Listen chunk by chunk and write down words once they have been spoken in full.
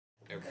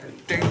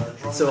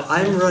So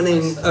I'm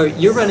running. Oh,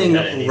 you're running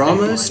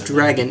Ramos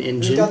Dragon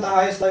Engine. Who's got the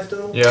highest life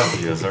total? Yeah.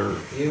 Yes, sir.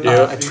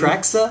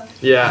 Atraxa.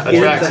 Yeah,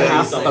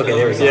 Atraxa. Okay,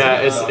 there we go.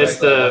 Yeah, it's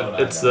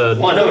the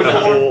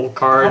full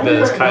card that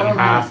is cut in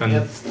half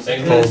and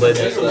folded,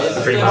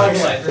 pretty much.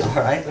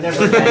 Alright.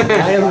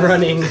 I am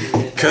running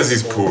Because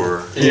he's poor.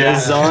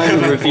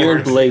 Nazahn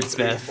Revered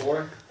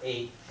Bladesmith.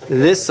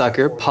 This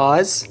sucker,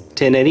 pause,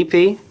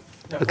 1080p.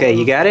 Okay,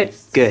 you got it?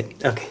 Good.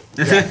 Okay.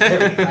 I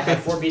had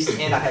 4 beasts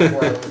and I had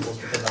 4 elementals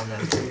because I'm not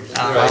 3 years old.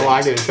 I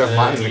like it to shove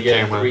mine in the You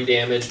get camera. 3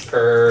 damage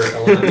per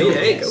elemental.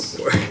 Yeah, go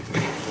for it.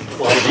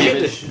 12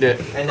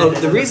 damage. Oh,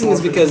 the reason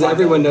is because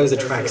everyone knows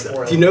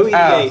Atraxa. If you know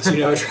EDH, you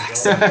know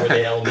Atraxa. Were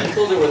they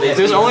elementals or were they? It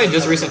was only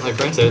just recently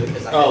printed.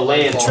 Oh,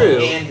 land. True.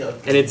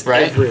 And it's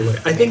everywhere.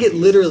 I think it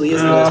literally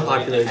is the most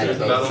popular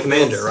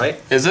commander,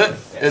 right? Is it?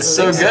 It's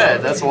so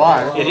good. That's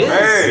why. It is.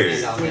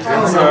 Hey!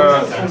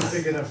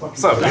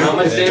 What's up, How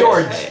much dude?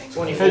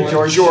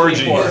 damage?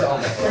 Georgie.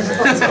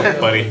 What's up,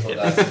 buddy?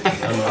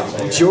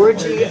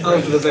 Georgie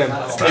of the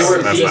Vampire. They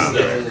were That's not beasts.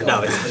 there.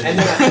 No,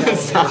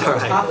 it's not.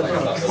 Alright.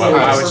 Well,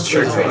 I was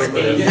tricked.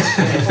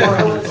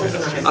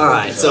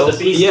 Alright, so,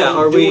 yeah,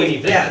 are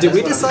we... Did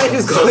we decide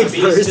who's going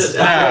first?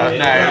 No,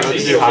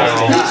 let's do high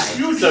roll.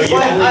 So you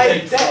only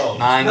take 12.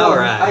 9.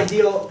 Alright. I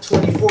deal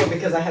 24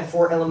 because I had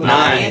 4 elementals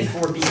 9. and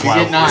 4 beasts. You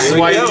get 9.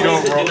 Why You you don't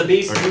don't Did roll? the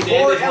beasts do 4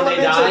 damage when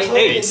they elemental die?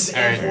 tokens and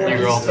Alright, 4 you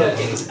beast roll.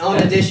 tokens.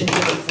 In addition to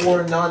the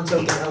 4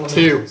 non-token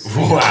elementals. 2.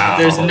 Wow.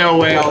 There's no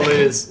way I'll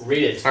lose.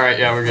 Read it. Alright,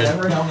 yeah, we're good.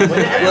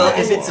 Well,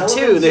 if it's a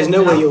 2, there's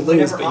no way you'll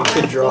lose, but you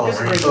could draw.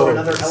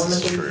 Another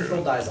elemental you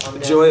control dies on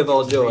death. Joy of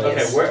all joys.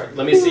 Okay,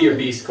 let me see your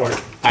beast card.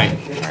 Alright.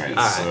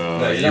 Alright,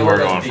 so you are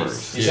going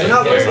first. You're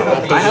not worried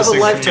about I have a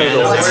life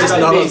total, it's just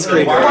not on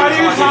screen. Why are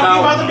you talking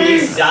about the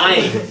beast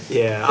dying?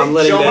 Yeah, I'm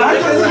letting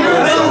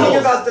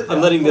that...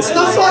 I'm letting this... the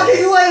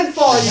fucking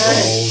landfall, you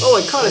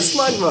Oh, I caught a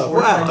slugma.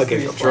 Wow.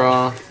 Okay, go.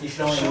 Draw.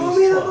 Show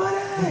me the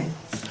money!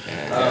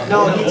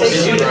 No, he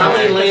takes How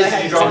many lands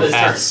did you draw this turn?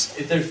 Pass.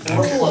 If there's 4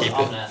 plus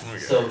on that,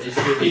 so it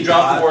should be He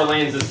dropped 4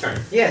 lands this turn.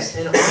 Yes,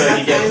 and So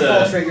he gets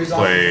landfall a triggers off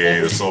play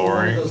every the single Soul one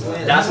of Ring. those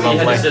lands. That's what you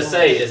had to just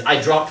say, is I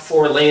dropped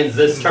 4 lands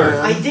this turn.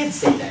 I did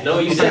say that. No,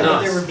 you said did that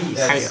not. There were beasts.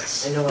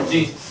 Yes. I know what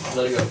Jeez.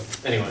 let it go.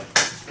 Anyway,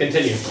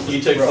 continue.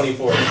 You took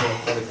 24.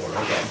 24,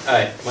 okay.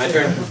 Alright, my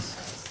turn.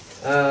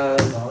 yeah,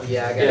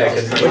 I got Yeah,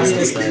 it. because What is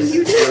this thing you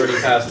you did? already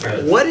passed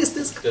turn. What is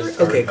this card? Just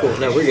Okay, cool.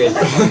 No, we're good.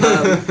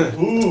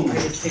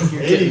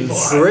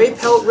 Gray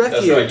Pelt That's right,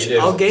 Refuge. you do.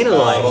 I'll gain a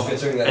life.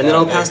 And then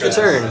I'll pass the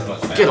turn.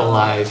 Get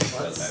alive.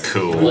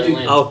 Cool.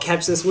 I'll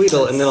catch this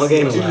Weedle, and then I'll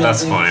gain a life.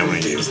 That's funny, I'm gonna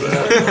use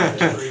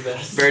that.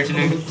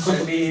 Burgeoning.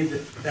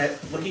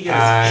 Looking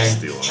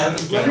Steal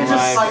Let me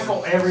just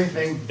cycle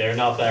everything. They're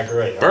not that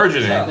great.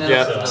 Burgeoning.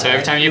 Yep. So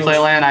every time you play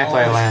land, I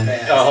play land.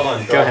 Oh, hold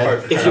on. Go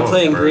ahead. If you're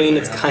playing green,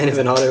 it's kind of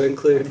an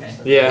auto-include.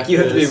 Yeah. You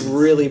have to be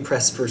really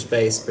pressed for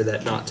space for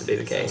that not to be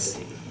the case.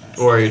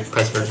 Or you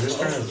press for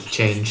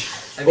change.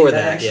 Or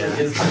that, yeah.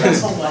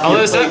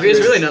 Although it's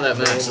really not that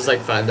much. It's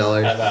like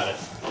 $5. How about it?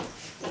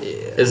 Yeah.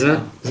 Isn't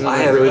it? Isn't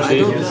I it have, really I cheap?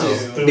 don't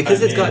know.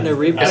 Because it's gotten a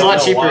replay. It's a lot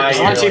cheaper. Why It's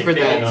a lot you're, cheaper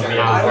like, than picking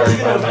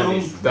on me.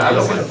 the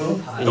other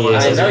one. The one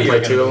that I says know you you're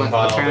play gonna 2 boom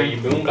pile, turn. but you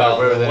boom pile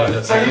Whatever that what?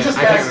 is. So you just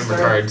I can't passed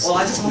remember cards.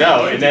 No,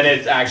 and then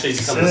it actually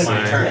becomes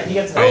my turn.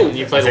 Oh,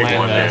 you play the Take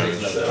one land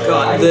damage.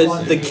 God,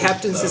 the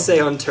captain's to say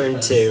on turn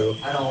 2.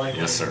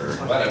 Yes, sir.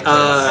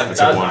 Uh,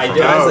 That's a one I from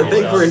did. guys, I me.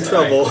 think we're in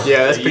trouble.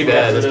 Yeah, that's pretty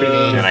bad. That's pretty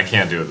mean. And I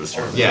can't do it this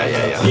turn. Yeah.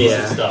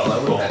 Yeah.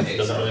 Stuff. Cool.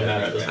 Doesn't really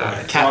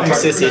matter. Captain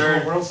Sissy.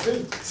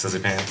 Sissy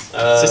pants.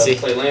 Sissy.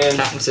 Play land.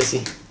 Captain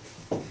Sissy.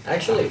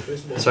 Actually,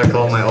 That's what I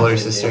call my older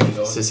sister.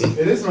 Sissy.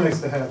 It is nice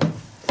to have.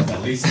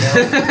 At least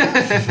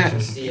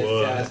It's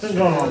been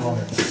going on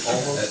longer.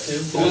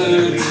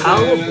 How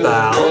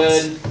about...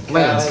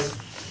 Lands.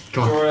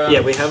 Come on.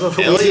 Yeah, we have a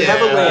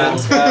land.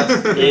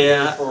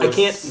 Yeah, I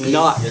can't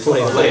not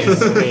play land.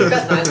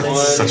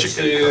 Such a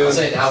good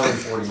say an hour and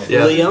 40 minutes.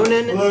 Yeah.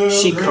 Leonin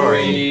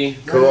Shikari.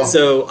 Cool.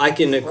 So I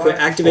can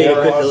activate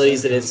equip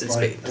abilities at instant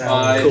speed.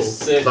 5, Cool.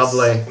 6.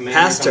 Lovely.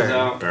 Pass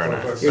turn. Very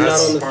nice. You're not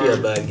on the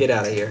field, bud. Get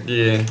out of here.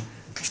 Yeah.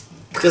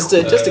 Just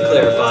to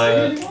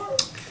clarify.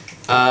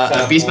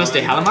 Beastmaster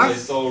de Halimar?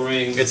 Soul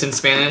Ring. It's in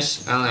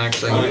Spanish. I don't know,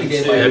 actually.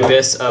 The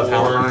Abyss of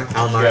Halimar.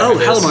 Oh,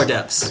 Abyss. Halimar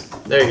Depths.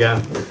 There you go.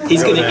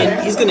 He's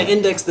gonna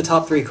index the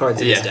top 3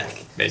 cards in his Yeah.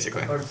 deck,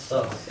 Basically.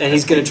 and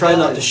he's gonna try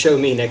not to show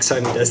me next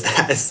time he does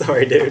that.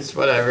 Sorry, dude. It's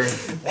whatever.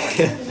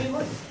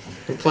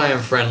 We're playing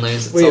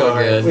friendlies. It's We all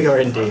are. good. We are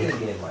indeed.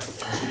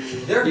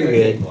 You're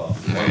good.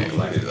 Alright,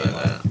 we'll do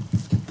that.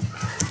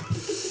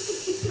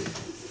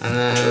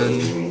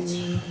 And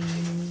then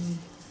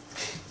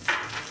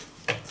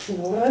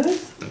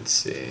let's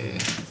see.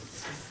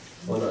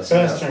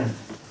 Fast turn.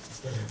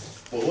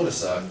 What would have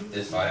sucked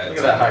if I had Look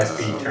at that high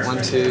speed turn.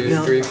 1, 2,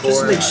 Now, 3, just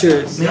 4. make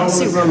sure. May I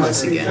see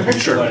Ramos again?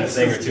 Sure. Let it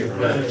sing or two. You're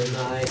gonna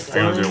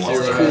do one.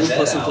 Cool.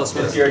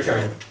 +1/+1. It's your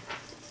turn.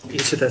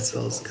 Each of that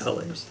spell's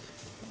colors.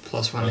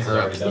 +1 her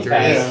up to 3.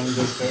 Yeah, I'm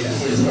just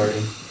He's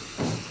starting.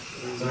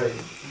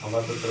 I'm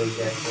about to throw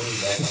Jack Tony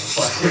back on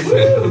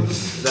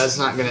fire. That's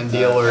not gonna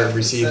deal or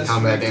receive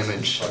combat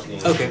damage.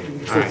 Okay.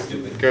 Alright,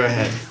 go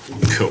ahead.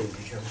 Cool.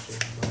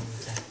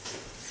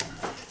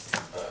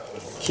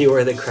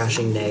 Cure the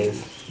crashing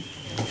knave.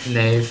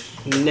 Knave.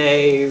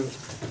 Knave.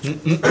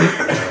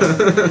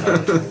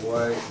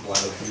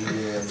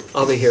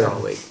 I'll be here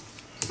all week.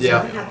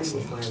 Yeah. What happened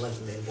with my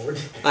 11-man board?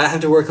 I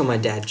have to work on my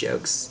dad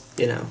jokes.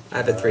 You know, I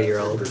have a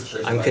 3-year-old.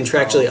 I'm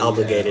contractually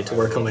obligated to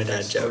work on my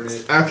dad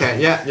jokes. Okay,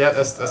 yeah,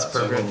 that's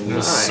perfect.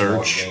 We'll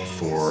search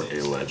for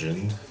a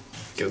legend.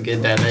 Go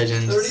get that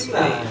legend. Is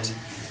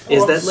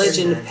that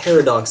legend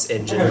Paradox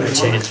Engine by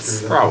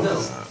chance? Probably.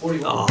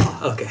 Oh,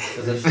 okay.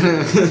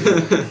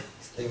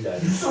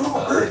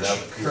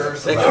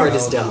 That card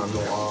is dumb.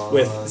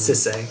 With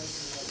Sisei.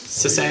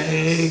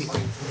 Sisei.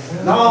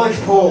 Knowledge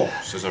pool.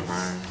 Says a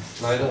burn.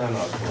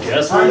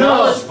 Guess what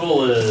knowledge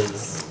pool is?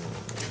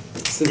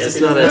 Since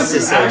it's not a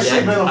Sisei Actually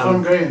deck, been a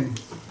fun game.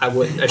 I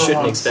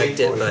shouldn't expect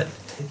it, but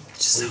it's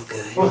just so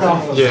good. Look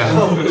off. Yeah.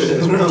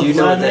 Do you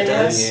know what that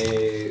does?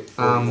 It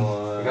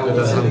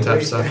does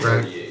untap stuff,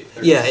 right?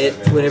 Yeah,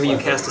 whenever you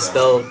cast a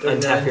spell,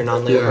 untap your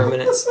non-land Yeah.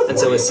 permanents. And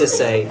so with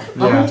Sisei,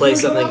 Yeah. play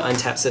something,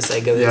 untap Sisei,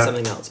 go get Yeah.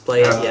 something else.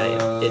 Play it,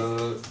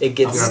 it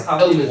gets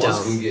dumb.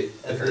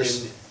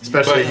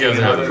 Especially if you Yeah.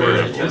 have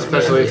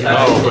especially if you Oh,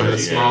 have but a yeah.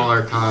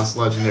 smaller cost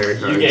legendary You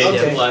card. gain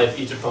Okay. 2 life,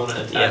 each opponent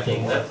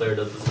attacking, that player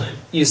does the same.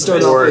 You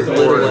start off with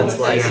little ones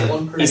like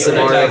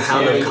Isamaru,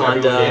 Hound of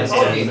Conda, and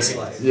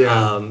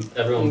Yeah.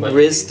 Everyone but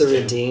Riz the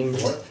Redeemed.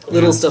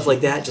 Little stuff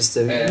like that just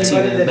to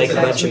make a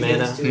bunch of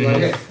mana.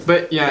 Mhm.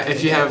 But yeah,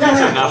 if you have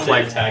enough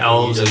like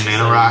elves and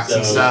mana rocks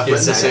and stuff,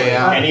 let's just say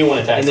out. Anyone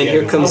attacks And then the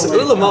here other comes one.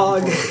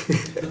 Ulamog.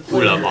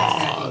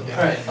 Ulamog.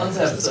 Alright,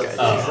 untap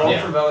stuff. Roll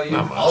Yeah. for value,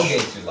 Not much. I'll gain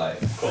 2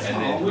 life.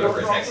 And then whoever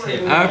attacks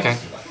him. Okay.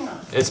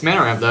 It's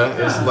mana ramp though.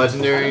 It's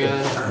legendary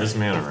There's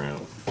mana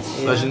around.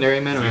 legendary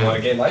mana You want to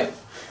ramp. gain life?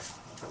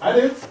 I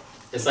do.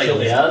 It's like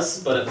yes,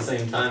 but at the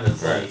same time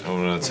it's like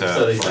I'm gonna tap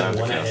so they 5 said to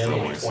 1 at cast him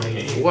double and season.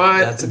 28. What?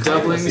 That's a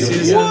doubling season.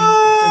 season?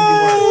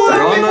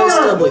 They're almost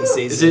doubling Is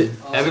season. it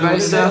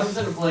everybody's stuff?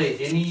 Play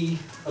any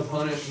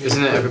opponent.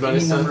 Isn't it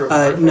everybody's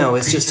stuff? No,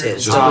 it's just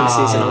his. Just-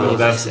 Doubling season only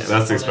That's affects him.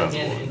 that's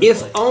expensive.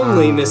 If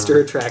only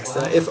Mr.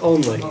 Atraxa. If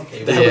only.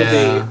 That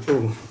Yeah. would be.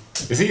 Ooh.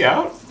 Is he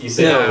out? You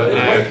say No,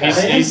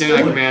 he's in that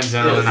command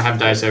zone, and I have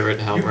dice over it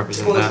to help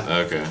represent that.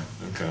 Okay.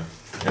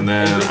 And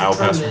then I'll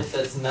pass.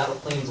 That's not a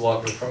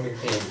planeswalker from your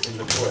hand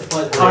into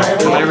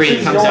play. Whenever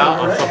he comes out,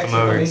 I'll flip him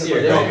over.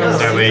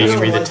 That way you can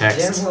read the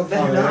text.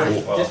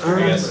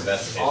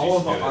 All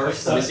of our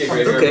stuff.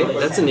 Okay,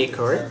 that's a neat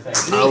card.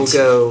 I'll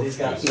go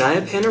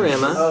Naya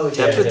Panorama,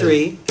 tap for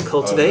 3,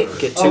 cultivate,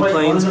 get 2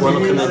 planes, one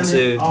will come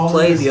into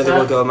play, the other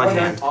will go in my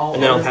hand,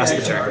 and then I'll pass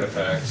the turn.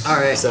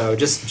 Alright. So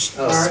just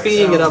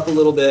speeding it up a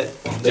little bit,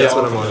 that's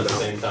what I'm on at the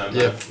about. same time.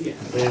 Yep.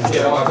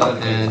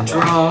 And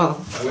draw.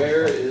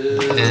 Where is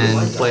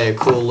And play a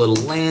cool little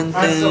land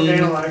I still gain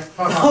a thing. life.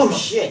 Oh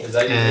shit! Is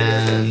that your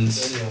And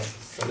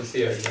Let me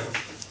see right now.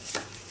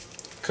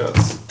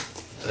 Cuts.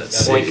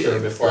 let's Point see. here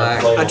before I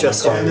Black. play I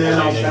trust you. And then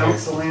I'll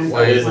bounce the land.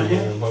 What is White.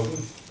 it? I'm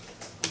hoping.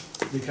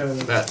 Because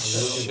That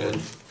should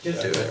do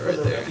it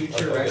right there.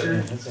 Future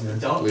record.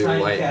 Don't Blue, try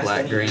and white, cast black,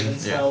 any green, even yeah.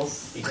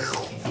 spells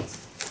because you can't.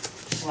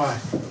 why?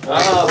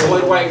 Ah,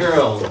 boy, white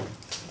girl.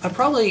 I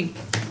probably.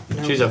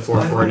 No. Choose a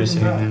 4/4 just so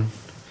you know.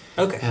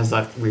 It Okay. has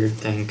that weird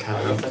thing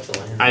kind Oh, of. that's a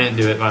land. I didn't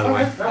do it by the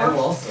way. I will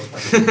also.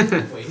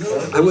 Wait,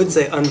 I would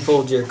say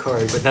unfold your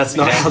card, but that's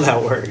not how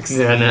that works.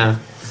 Yeah, no.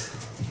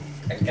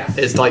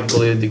 It's like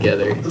glued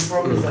together. the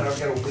problem is that I've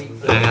got to wait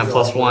for And I got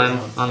 +1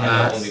 on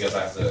that. Only goes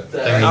back to.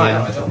 There we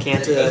go.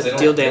 Can't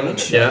deal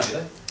damage. Yeah.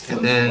 And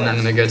then I'm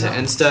gonna go to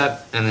end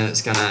step, and then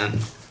it's gonna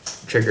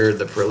trigger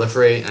the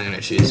proliferate. I'm gonna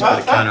choose to put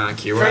a counter on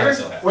keyword.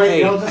 Wait, Hey,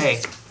 you'll just.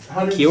 hey,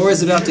 How did- Kiora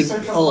is about did you to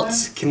search up ult.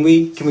 land? Can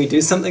we do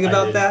something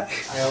about did. that?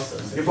 I also.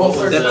 You both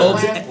searched That up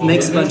ult land?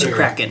 makes a bunch of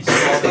krakens.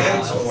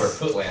 Or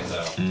put lands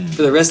out.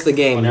 For the rest of the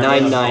game, Whenever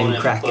 9/9 the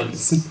opponent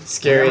krakens.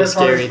 Scary, Whatever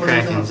scary card is put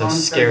into krakens of the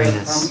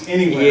scariness. from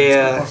anywhere,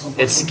 Yeah, plus one,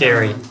 it's plus one,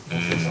 scary.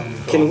 plus one.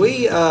 Can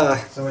we So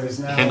it is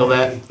now. Handle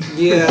that.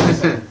 yeah,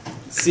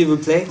 s'il vous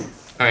plaît?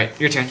 Alright,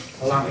 your turn.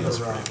 Allow me to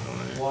run.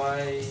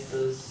 Why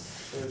does?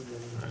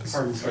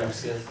 Pardon, sorry.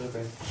 Yes, okay.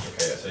 Okay,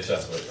 so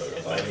that's what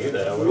If I knew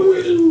that, I would have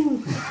waited.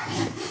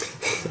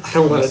 I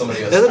don't want to.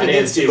 Somebody else- Nothing I didn't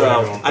against see you, what bro.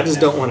 everyone I just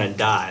put don't down. want to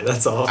die.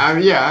 That's all.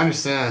 Yeah, I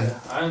understand.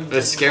 I'm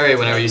It's scary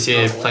whenever you see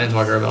a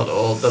planeswalker about to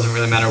ult. Doesn't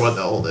really matter what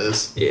the ult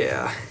is.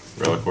 Yeah.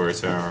 Reliquary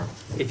Tower.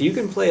 If you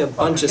can play a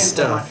bunch of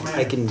stuff,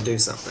 I can do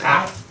something.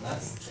 That's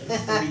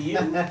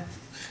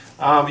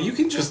You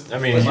can just, I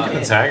mean, you can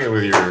attack it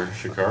with your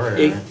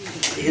Shikari.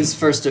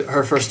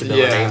 Her first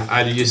ability. Yeah,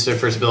 I'd use their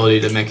first ability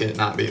to make it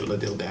not be able to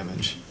deal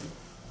damage.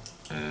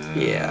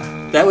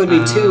 Yeah. That would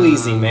be too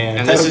easy, man.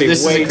 And That this would be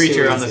is way a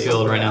creature too on the easy.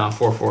 field right now,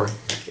 4/4.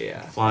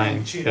 Yeah.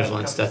 Flying,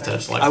 vigilance, death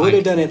touch, life. I would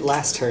have done it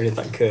last turn if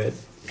I could.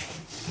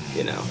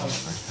 You know,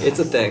 it's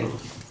a thing.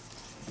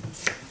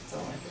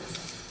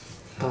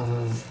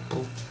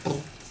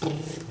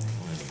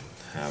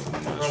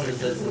 Have much.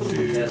 I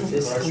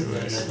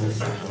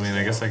mean,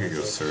 I guess I could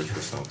go search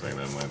for something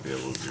that might be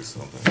able to do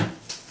something.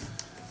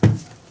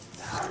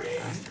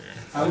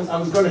 I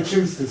was going to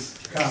choose this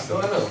copy. No,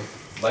 I know.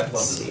 Life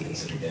Let's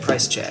see.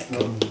 Price check.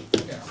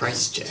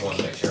 Price check. Just want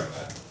to make sure of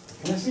that.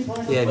 Can I see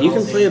mine? Yeah, if you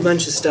can play a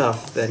bunch of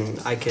stuff, then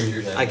I can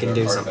do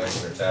something.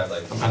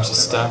 A bunch of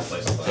stuff.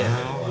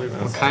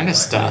 What kind of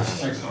stuff?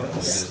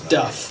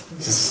 Stuff.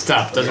 Just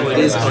stuff. Doesn't Oh, it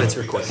really is. Oh, matter. it's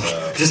recording.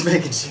 Just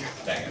making sure.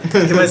 Dang it.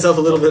 Give myself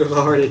a little bit of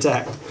a heart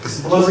attack.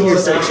 While you're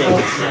searching,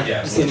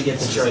 Yeah. just gonna get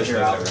the charger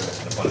out.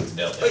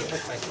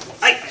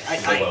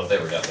 Well, they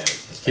were definitely.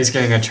 He's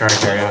getting a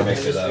charger out. Make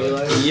sure that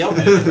was. Yep.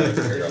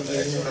 Figure out the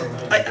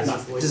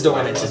extra. Just don't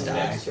want it to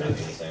die.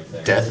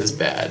 Death is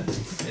bad.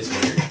 It's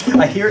weird.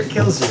 I hear it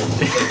kills you.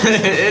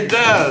 It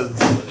does.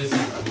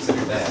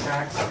 Consider that.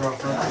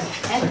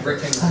 Like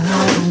rectangles.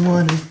 don't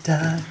wanna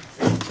die.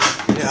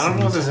 Yeah, I don't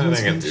know if there's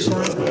anything I can do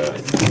about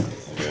that.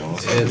 To be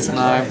honest. It's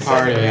my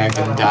party. I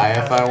can die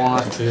if I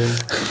want to.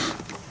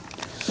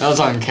 That was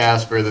on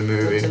Casper the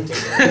movie.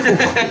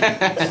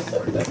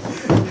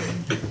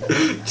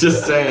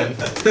 Just saying.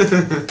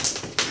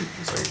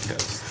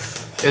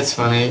 It's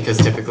funny because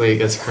typically it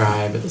gets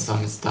cry, but this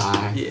time it's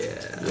die.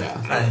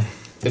 Yeah.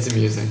 It's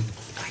amusing.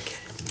 I get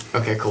it.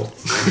 Okay, cool.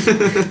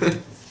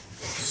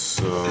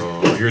 So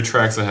your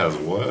Atraxa has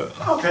what?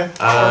 Okay.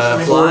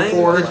 Flying?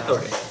 Forward,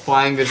 Okay.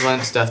 flying,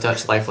 vigilance, death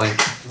touch, lifelink,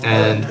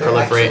 and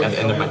proliferate at the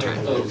end of my turn.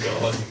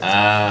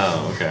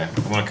 Oh, okay.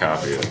 I'm gonna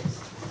copy it.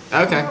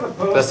 Okay,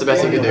 that's the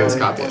best you can do is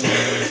copy it.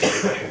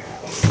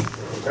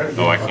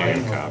 Oh, I can't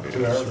even copy it. I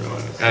just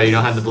realized. Oh, you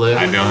don't have the blue?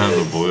 I don't have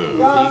the blue. You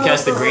can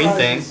cast the green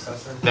thing.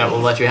 That will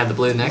let you have the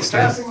blue next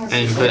turn. And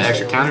you can put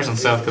extra counters on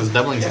stuff because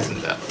doubling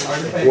isn't that.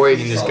 Or you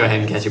can just go ahead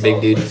and catch your big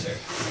dude.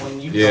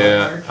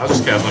 Yeah, I'll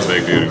just cast my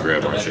big dude and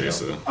grab my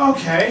chaser.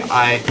 Okay.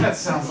 I. That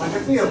sounds like a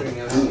deal.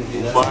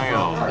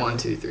 Bam. 1,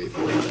 2, 3,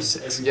 4, 5,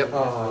 6. Yep. Big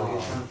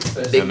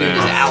And dude then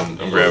is out.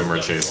 I'm grabbing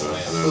Marchesa.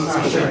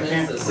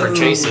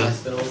 Marchesa.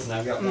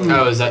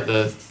 Oh, is that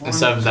the.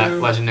 Instead of that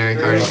legendary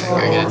card, you're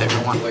going to get a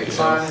different one.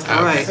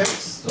 Alright.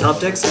 Top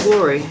decks of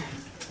glory.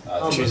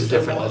 Choose a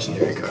different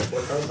legendary card.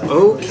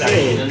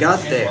 Okay, got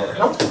there.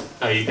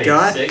 Oh, you paid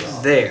Got 6?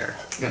 there.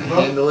 Gonna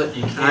handle it.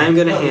 I'm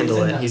gonna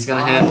handle it. He's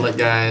gonna handle it,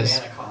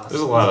 guys.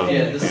 There's a lot of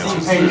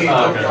cancels.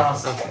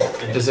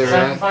 Is there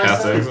really?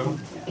 Half the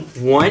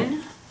exit?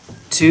 1,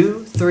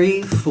 2,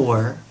 3,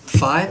 4,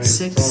 5,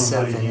 6,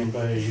 7,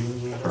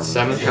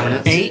 7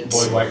 permanents. 8. Boy,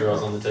 white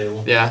girls on the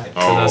table. Yeah. So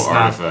Oh, that's not.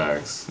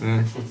 artifacts.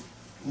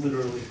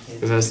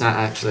 Because that's not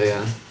actually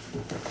a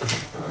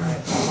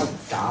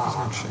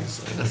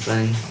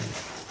thing.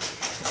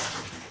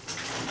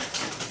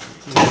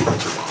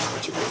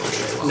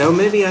 No,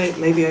 maybe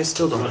I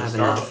still don't have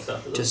enough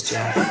just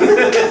yet.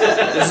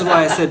 This is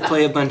why I said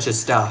play a bunch of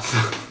stuff.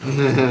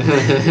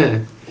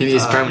 He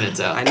needs permanents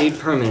out. I need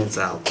permanents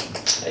out.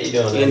 How you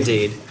doing?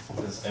 Indeed.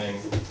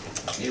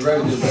 You're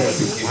right with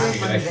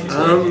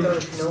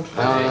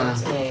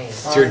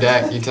It's your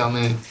deck. You tell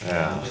me.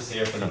 Yeah. I'm just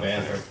here for the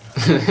banter.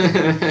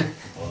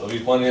 Well, there'll be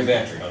plenty of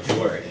banter, don't you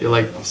worry. You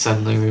like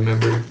suddenly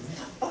remember.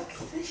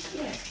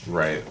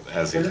 Right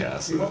as he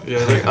casts it. Yeah.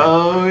 Like,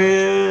 oh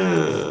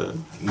yeah.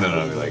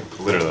 No, like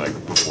literally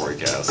like before he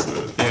casts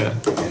it. Yeah.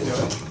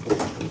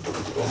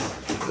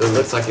 It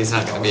looks like he's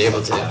not gonna be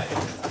able to.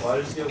 Why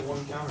did you get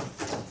one counter?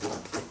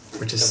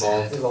 Which is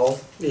sad.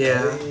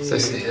 Yeah. So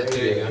sad.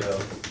 There you go.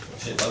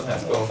 Shit, love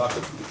that. Go fuck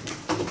it.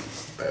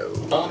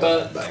 Talk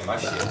about it. Bang my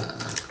shit.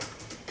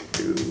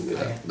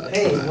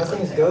 Hey,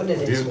 nothing's good in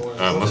These anymore.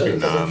 must be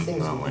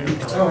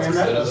non-land. Oh, and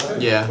that was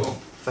good. Yeah.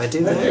 If I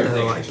do that,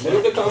 though, I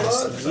can't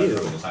cast you,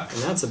 and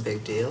that's a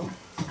big deal.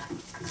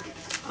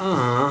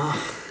 Ah.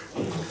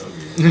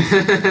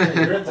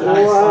 You're at the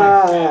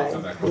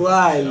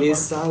Why,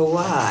 Lisa?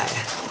 Why?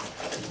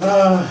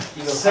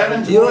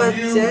 7 You are for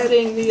you.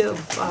 telling me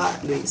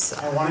about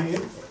Lisa. I want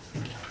you.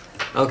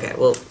 Okay,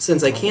 well,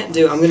 since I can't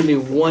do, I'm going to be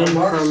 1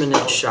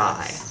 permanent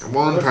shy,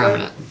 One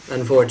permanent.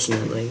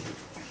 unfortunately.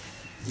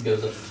 He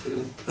goes up to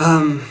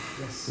 2.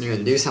 You're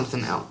gonna do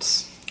something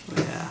else.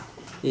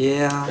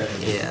 Yeah.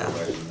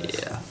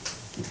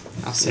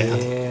 I'll say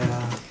it.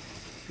 Yeah.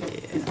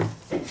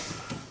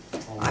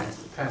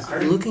 Pass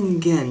I'm looking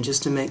again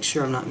just to make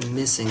sure I'm not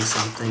missing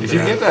something. If you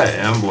get that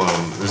emblem,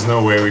 there's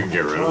no way we can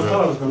get rid I of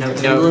thought I it. was going No,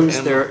 to No, emblems,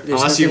 and- there's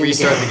unless you nothing in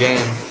the restart the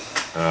game.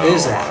 Oh,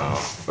 Is that? wow.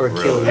 Or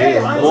kill Really? you.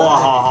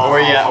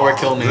 Mwahaha. Or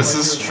kill me. This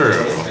is true.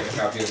 Make a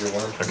copy of your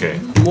work. Okay.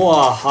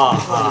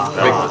 Mwahaha.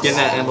 Like, getting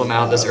that emblem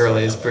out this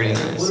early is pretty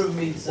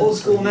nice. Old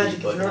school magic,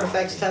 if an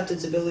artifact's tapped,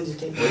 its ability to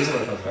take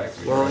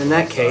Well, in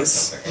that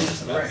case,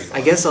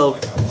 I guess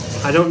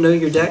I don't know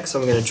your deck, so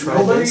I'm going to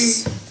try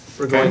this.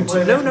 We're going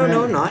to. No,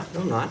 I'm not.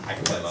 No, I'm not. I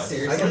can play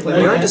mine. I can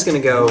play We are that. just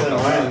going to go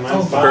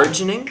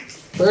burgeoning.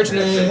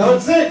 Burgeoning. No,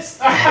 it's 6.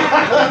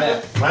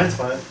 Mine's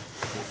fine.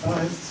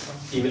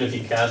 Even if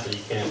you cast it,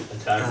 you can't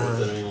attack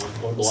with it anymore.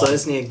 Or block.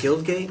 Selesnya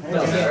Guildgate.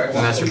 And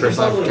that's your first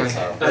life return.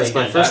 That's You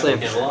my can't first attack,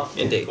 land. you can't block.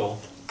 Indeed. Cool.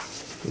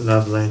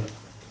 Lovely.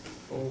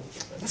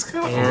 That's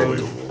kind of And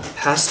unbelievable.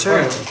 pass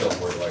turn. Kill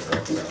for white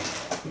girl.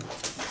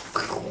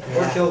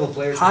 Or kill the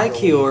players. Hi,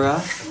 Kiora.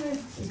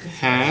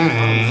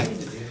 Hey.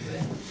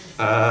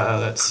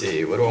 Let's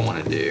see. What do I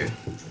want to do?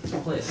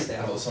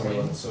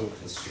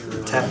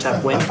 Tap,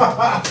 tap, win.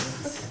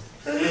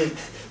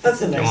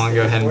 That's a Do nice I want to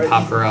go ahead and thing.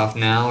 pop her off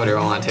now, or do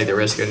I want to take the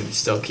risk and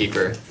still keep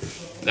her?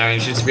 I mean,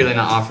 she's really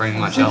not offering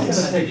much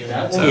else. So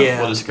Yeah.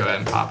 we'll just go ahead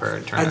and pop her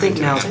and turn I her think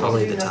into now's an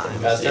probably the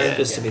time, Yeah.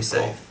 just to be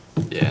safe.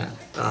 Yeah.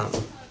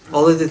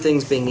 All other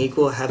things being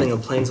equal, having a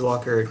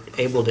planeswalker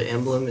able to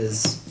emblem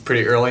is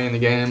Pretty early in the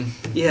game.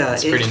 yeah.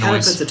 It's It pretty kind of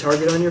nice. puts a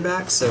target on your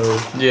back, so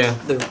Yeah.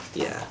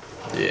 yeah.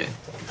 Yeah.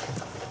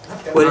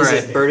 What is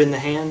Alright. it? Bird in the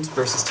hand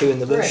versus two in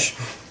the bush.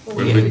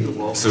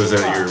 So is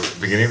that your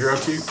beginning of your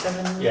upkeep?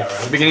 Yeah,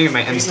 right. The beginning of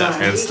my end step.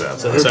 End step.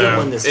 So he'll get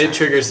one So this it time.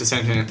 triggers the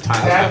same time as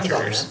that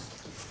triggers.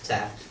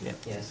 Tap. Yeah.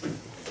 Yes.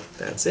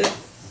 That's it.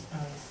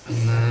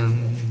 And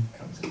then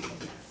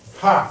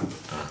Ha!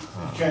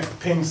 You can't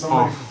ping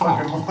somebody for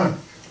fucking one.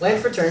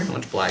 Land for turn. how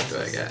much black do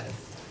I got?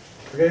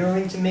 We're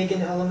going to make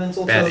an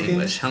elemental Bad token.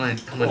 English. How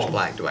much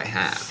black do I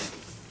have?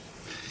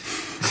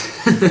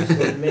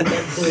 Make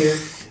that clear.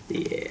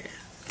 Yeah.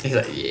 He's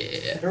like,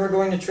 yeah. Then we're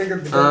going to trigger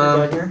the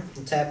Gardener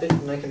and tap it,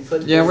 and I can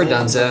put. Yeah, the we're land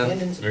done, from my so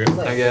hand into Okay.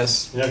 play. I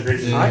guess. Yeah,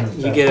 great. Alright,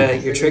 you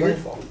get your trigger.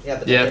 Landfall. Yeah,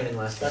 but Yep. that came in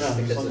last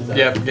time because of that.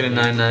 Yep, get a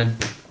 9/9.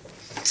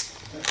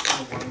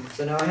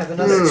 So now I have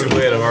another. Too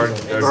late. I've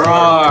already.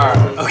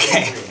 Rawr.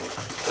 Okay.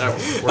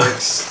 That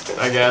works,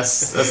 I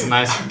guess. That's a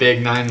nice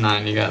big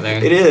 9/9 you got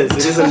there. It is.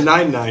 It is a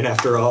 9/9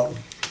 after all.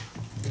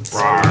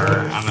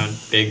 Rawr. I'm a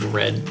big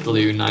red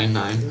blue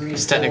 9/9.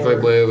 It's technically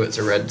blue, but it's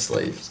a red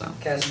sleeve, so.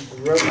 Cast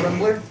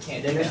Rumbler.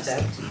 Dinner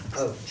tapped.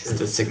 Oh, Just true.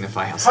 to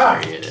signify how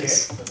scary it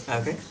is.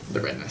 Okay. The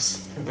redness.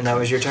 And that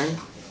was your turn?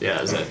 Yeah,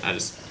 that's it. I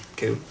just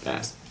Cool.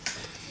 passed.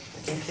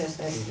 I can't cast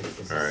that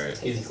either. Alright.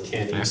 He's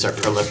candy. And I start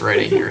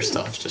proliferating your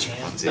stuff just for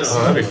funsies.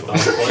 Oh, that'd be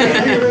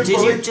fun. Did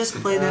you just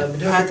play that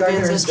Path of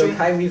Ancestry?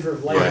 High Weaver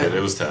of Light. Right, it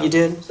was tapped. You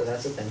did? So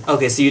that's a thing.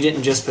 Okay, so you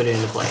didn't just put it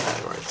into play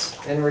afterwards.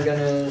 And we're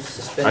gonna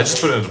suspend. I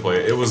just put it into play.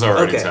 It was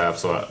already Okay. tapped,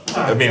 so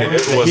I mean, it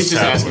was He's just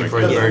tapped. asking when for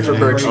it the came. Yeah, for burgeoning.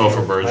 burgeoning. Oh,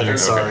 for burgeoning. I'm Okay.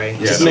 sorry.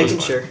 Yeah, Just that making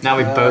was sure. Now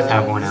we both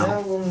have one Now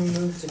out. we'll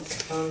move to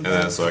combat. And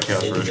then so I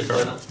cast Rush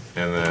card,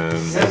 and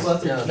then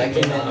No, that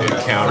came in.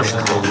 it counters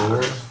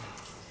Cold.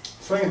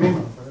 Swing at me,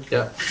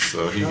 motherfucker.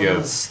 So he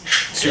gets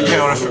 2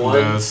 counters from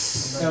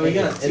this, No, we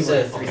got. It's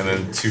a 3. and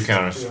then 2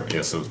 counters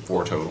from so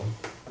 4 total.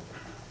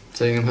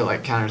 So you can put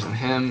like counters on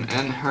him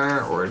and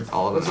her, or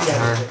all of them on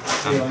her. At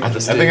the I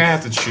think stage. I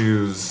have to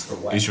choose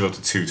each of up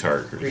to 2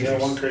 target Yeah,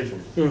 one creatures.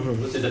 creature.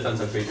 What's the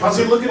defensive creature? How's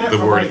he looking at The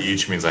for word life?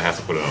 each means I have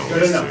to put it on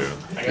Good list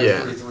enough. too.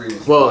 Yeah.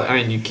 Well, I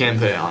mean, you can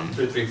put it on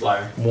 2/3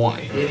 flyer. one.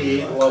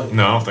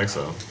 No, I don't think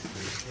so.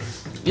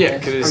 Yeah,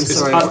 because I'm it's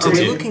sorry, up to are we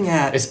two. looking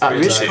at It's up to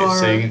Rich two, card,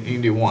 so you can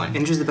do one.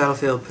 enters the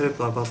battlefield, put it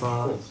blah blah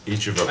blah.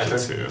 Each of up to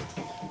 2.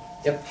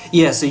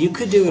 Yeah, so you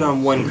could do it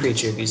on one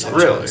creature if you so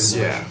Really? chose.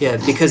 Yeah. Yeah,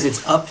 because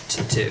it's up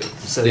to 2.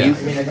 So Yeah. you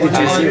I mean, I could could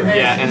choose do your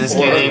Yeah, and it's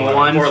getting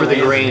one for the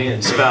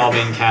green spell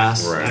being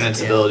cast Right. and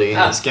its ability,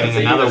 and it's getting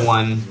another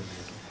one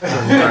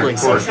doubling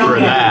for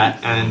season. that,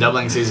 and then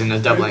doubling season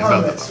is doubling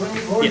both of them. Swing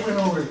it forward, went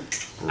over.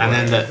 And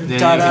then, then you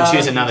Ta-da. can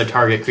choose another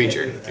target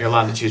creature. You're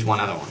allowed to choose one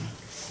other one.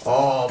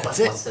 Oh, That's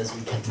it. So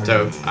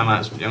you might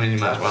as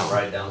well.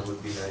 Write down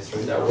would be nice.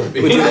 That would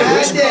be. Would you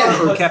like Rich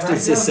card or Captain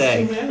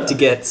Sisse to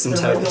get some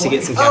to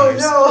get some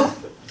counters? Oh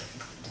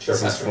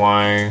This is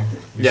flying.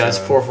 Yeah, it's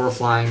 4/4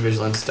 flying,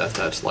 vigilance, death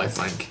touch,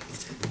 lifelink,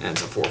 and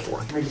it's a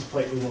 4/4. Make this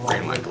plate move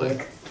Green, along. white, blue,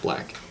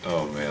 black.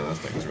 Oh man, that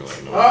thing's really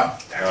annoying. Ah!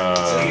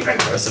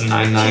 That's a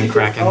 9/9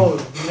 Kraken. Oh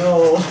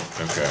no.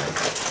 Okay.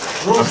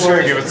 Room I'm for sure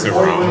it. I give it to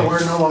Or Ramos. where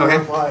no longer Okay.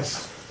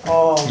 applies.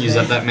 Oh, Use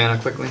man. up that mana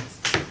quickly.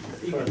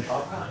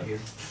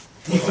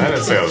 I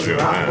didn't say I was doing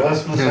that.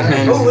 Bless my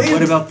And Oh, wait.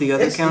 what about the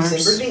other It's December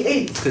counters? the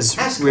 8th. Because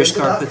Ask Rich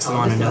Linda card puts them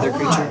on is now another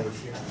creature. live.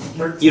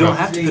 You don't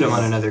have to put them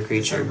on another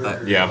creature,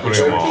 but Yeah, I'm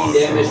putting them on.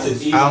 Damage to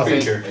each I don't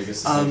think-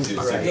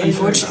 creature.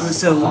 unfortunately,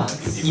 so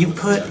you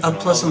put a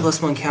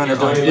 +1/+1 counter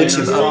on which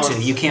of up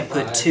to. You can't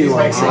put 2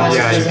 on a single.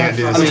 Yeah, you can't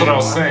do this. That's what I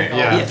was saying.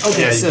 Yeah. Yeah,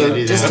 okay, you so can't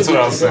do just that. That's what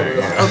I was saying.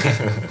 Yeah. Okay.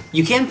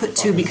 You can put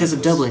 2 because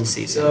of doubling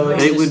season,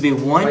 but it would be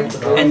 1,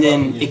 and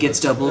then it gets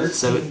doubled,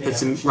 so it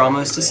puts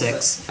Ramos to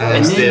 6, And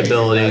and that's the then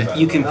ability.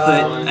 you can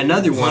put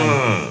another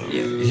one.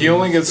 He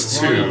only gets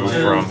 2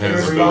 from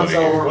his ability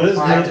What is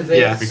that? Activate.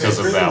 Yeah. because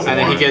of that And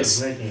then he one.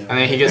 gets, and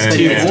then he gets And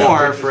 2 yeah.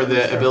 more for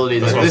the ability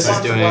that this is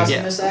doing.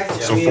 Yeah.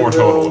 So 4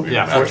 total would be.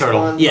 Yeah, 4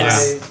 total.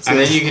 Yes. Yeah. And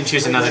then you can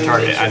choose another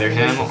target, either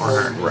him or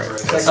her.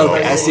 Right.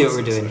 Okay, I see what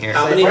we're doing here.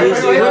 How many do you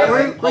have?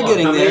 We're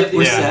getting there.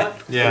 We're Yeah. set.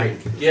 Yeah.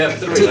 Yeah, It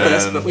 3. took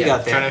us, but we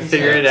got there. Trying to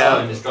figure it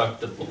out.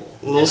 Indestructible.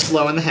 A little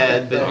slow in the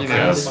head, but you know.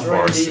 Cast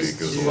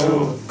Farseek as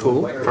well,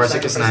 Cool.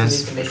 Farseek is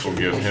nice. which will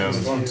give him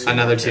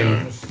Another 2.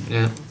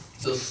 Yeah.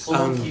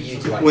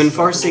 When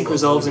Farseek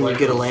resolves and you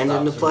get a land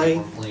into play,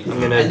 I'm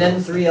And gonna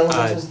then 3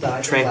 elementals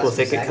die. Tranquil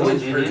Thicket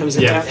comes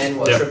in. Yeah. And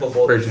Yep. triple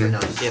bolt for Burgeoning.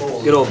 9. Yep,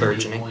 good old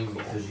burgeoning.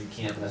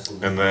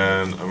 And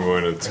then I'm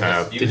going to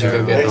tap. Did you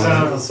go get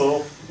Exile the the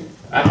soul.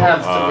 I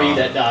have 3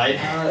 that died.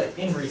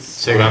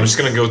 So But I'm just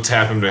gonna go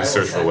tap him to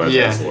search for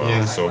legend as well.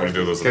 yeah. So I'm gonna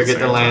do those. Go at the get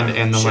the same land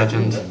time. and the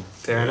legend.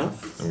 Fair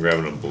enough. I'm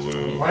grabbing a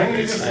blue. Why don't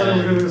you just let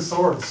him go to the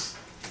swords?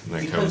 And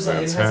that comes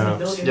that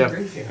taps. Yep.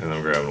 And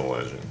I'm grabbing a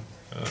legend.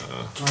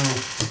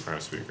 Our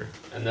speaker.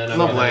 And then I'm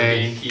Lovely. gonna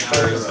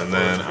gamekeepers. And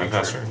then I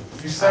pass turn.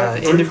 You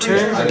said End of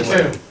turn.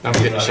 I'm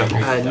getting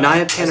shuffled.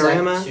 Naya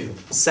Panorama,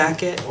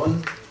 sack it,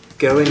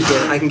 go and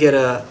get. I can get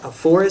a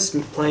forest,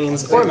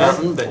 plains, or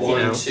mountain, but you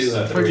 1, know. 2, and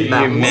Look at 3. you,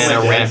 Mountains. mana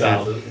Like rampant.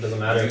 exile, doesn't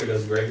matter if it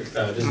goes great.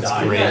 Just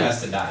die. great. It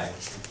has to die.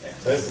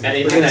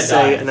 Anything We're gonna that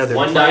say died. another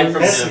 1 died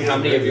from plains. him. How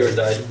many of yours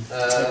died?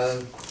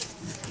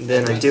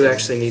 Then I do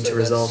actually need to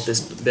resolve this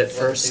bit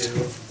first.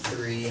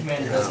 3.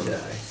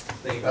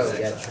 Oh,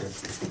 yeah, true.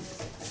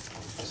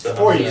 So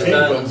how Or many you is think,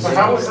 that? but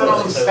how was that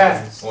on the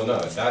stats? Well, no,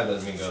 it died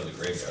doesn't mean go to the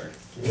graveyard.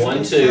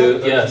 1,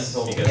 2, yes.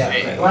 Because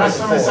Yeah. Last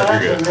time I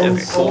sacked You're and good. then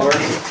Okay. 4.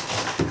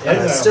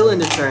 Still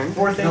into turn.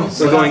 Four things.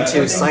 We're going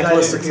to cycle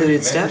a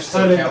secluded step,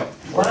 So did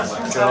last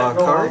time I Draw a sacked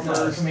card.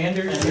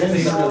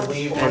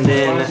 and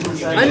then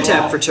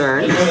untap for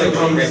turn.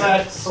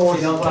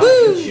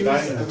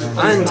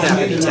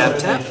 Untap, tap,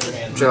 tap.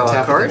 Draw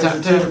a card.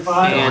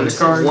 And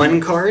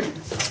one card.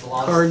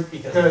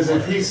 Because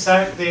if he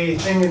sacked the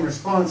thing in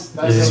response,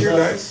 that's Is this your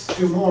dice?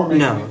 2 more. making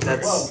No, it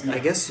that's, 12. I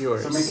guess,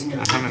 yours. So making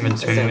it I haven't been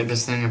training with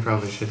this thing. I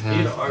probably should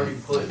have.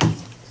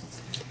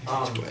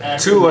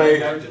 Too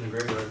late.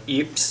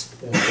 Oops.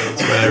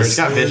 Whatever. It's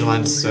got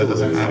vigilance, so it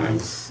doesn't matter.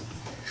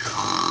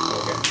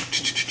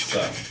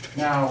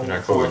 now. You're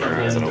not closing your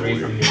eyes, I don't believe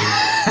you.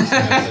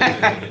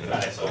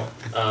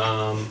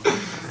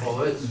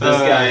 This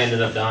guy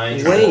ended up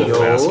dying.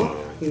 Whale.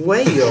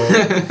 Whale.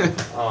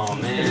 Oh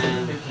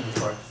man.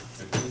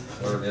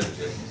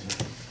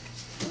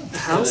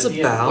 How's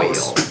about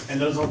And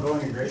those all go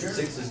in the graveyard?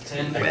 6 is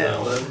 10.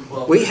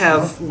 11, we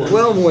have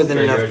well more than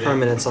enough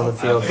permanents on the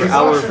field for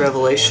Hour of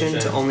Revelation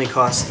to only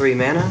cost 3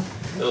 mana.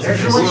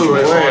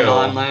 Destroy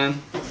all non-land.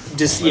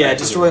 Just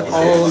destroy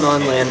all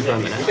non-land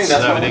permanents. So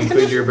that would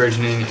include your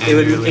burgeoning and It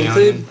would your Leon.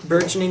 include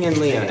Burgeoning and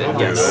Leonin,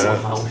 yes.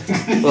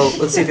 Well,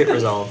 let's see if it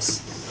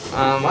resolves.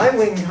 My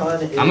wing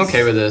con is I'm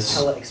okay with this,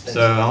 hella expensive.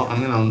 so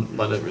I'm gonna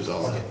let it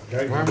resolve.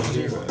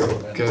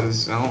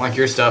 Because I don't like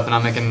your stuff, and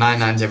I'm making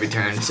 9/9s every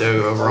turn.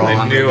 So overall, I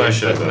I'm knew gonna I be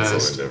should have the done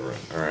most. something different.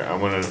 Alright, I'm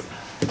gonna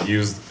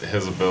use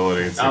his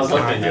ability I was to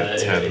looking at get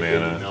it. 10 It mana.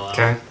 didn't mill out.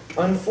 Okay.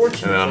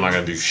 Unfortunately, And then I'm not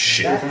gonna do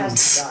shit. that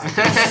has to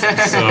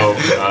die. So,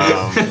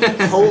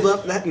 Hold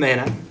up that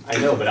mana. I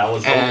know, but I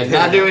was And hoping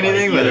not do like,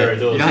 anything with either it.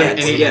 those You don't have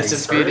Yes, any yes.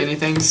 instant speed,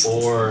 anything?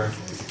 or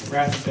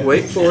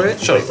Wait for it.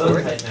 Wait for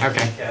it.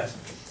 Okay.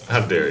 how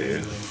dare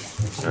you?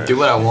 Do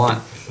what I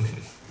want.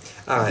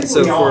 Alright,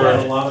 so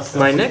for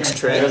my next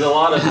trick, there's a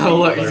lot of Oh,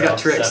 look, people he's that got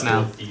are tricks upset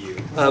now. with you.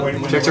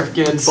 Tricks are for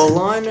kids.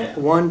 Balan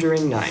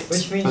Wandering Knight.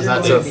 Which means What's you're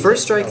that going So to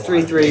first strike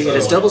 3/3, it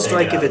has double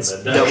strike if it's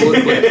double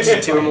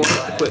equipped, 2 or more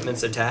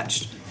equipments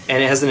attached,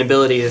 and it has an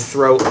ability to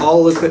throw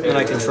all equipment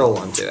I control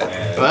onto it.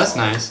 Well, that's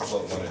nice.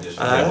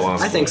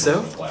 I think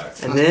so.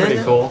 And Pretty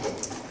then cool.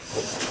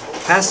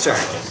 pass turn.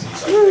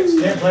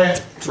 Can't play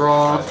it.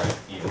 Draw.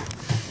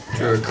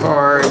 Drew a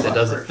card that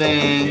does a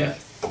thing.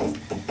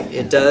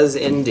 It does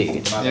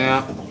indeed.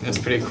 Yeah, it's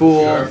pretty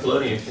cool. You're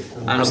floating.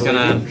 I'm just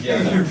gonna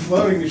You're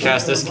floating.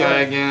 cast this guy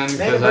again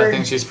because I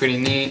think she's pretty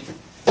neat.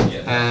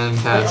 And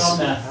pass.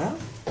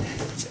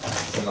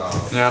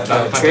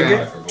 Yeah,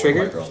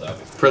 Trigger?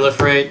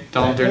 Proliferate,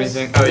 don't do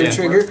anything. Oh yeah.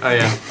 Trigger? Oh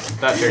yeah.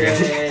 That trigger.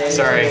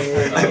 Sorry.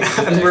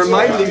 I'm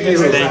reminding you.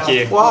 Thank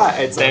you. Why?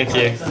 It's Thank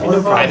you.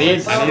 I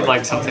need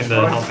like something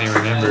to help me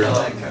remember.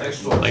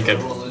 Like a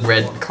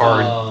red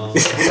card.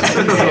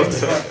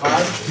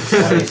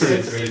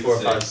 3, 4,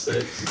 5,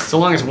 6. So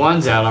long as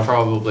one's out, I'll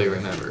probably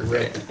remember.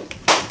 Right.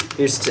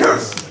 Here's 2.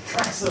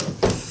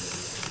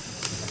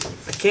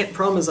 I can't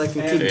promise I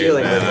can keep 8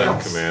 dealing with mana,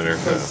 it. commander.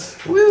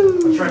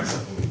 Woo!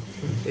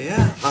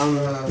 Yeah,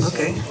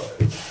 okay.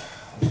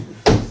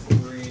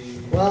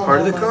 Well, Part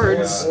of the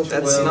cards.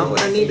 That's not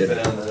what I needed.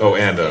 Oh,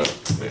 and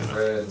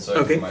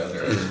Okay.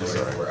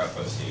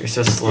 You're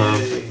so slow.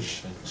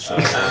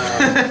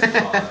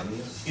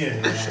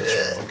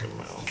 fucking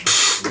mouth.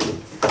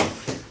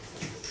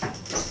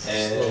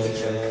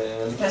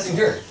 And passing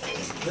turn.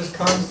 this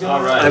con's doing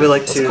Alright. I would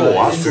like to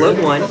float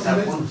 1.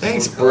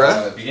 Thanks,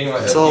 bruh.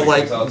 It's all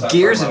like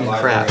gears and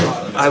crap.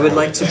 I would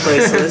like to play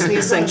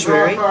Selesnya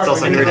Sanctuary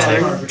and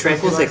return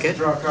Tranquil Thicket.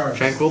 Draw a card.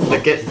 Tranquil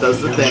Thicket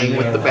does the thing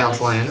with the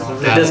bounce land.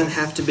 It doesn't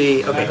have to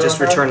be, okay, just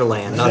return a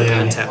land, not an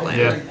untapped land.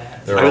 Yeah,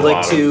 There I are would a like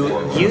lot to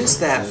of- use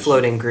that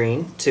floating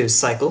green to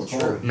cycle.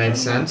 makes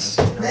sense.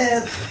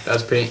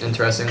 That's pretty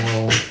interesting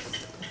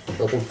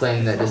little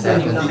thing that just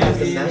happened.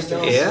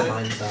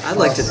 Yeah, I'd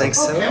like to think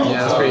so.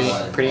 Yeah,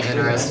 it's pretty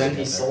interesting.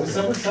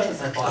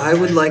 I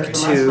would like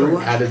to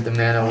Added the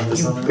mana with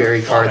this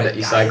berry card that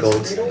you cycled.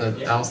 I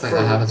don't think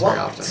that happens very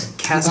often.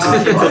 cast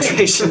an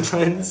Infiltration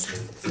Lens,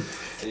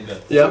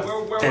 Yep.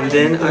 and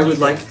then I would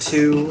like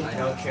to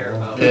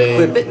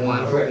Equip it.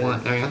 1 for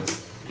 1. Oh yeah.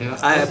 Yeah.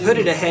 I put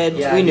it ahead.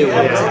 We knew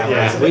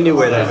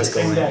where that was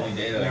going.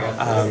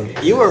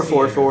 You were a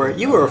 4/4.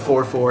 You were a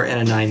 4/4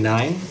 and a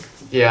 9/9.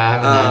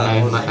 Yeah, I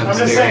haven't I'm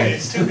just saying,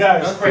 it's two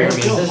guys.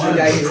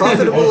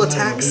 Profitable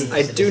attacks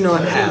I do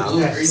not have,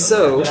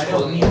 so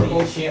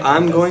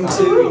I'm going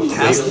to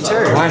pass the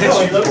turn. Why did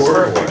you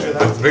board one?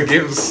 That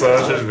gives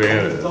such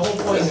advantage.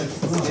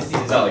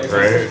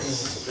 Right?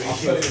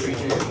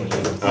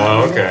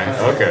 Oh, okay,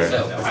 okay.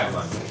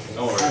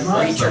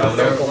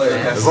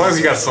 As long as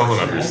you got something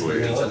up your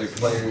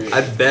sleeve.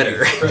 I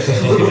better.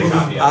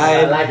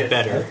 I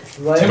better.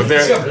 But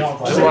there,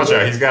 just watch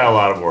out, he's got a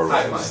lot of board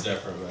winners.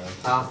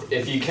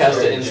 If you cast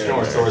an instant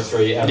or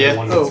sorcery,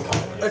 everyone Oh, gets a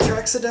copy.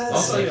 Atraxa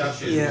does?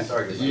 Yeah.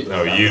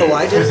 No, you. Oh,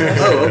 I did?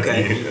 Oh,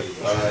 okay.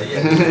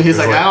 He's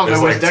like, I don't know There's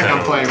which like deck 10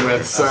 I'm playing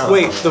with, so.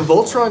 Wait, the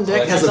Voltron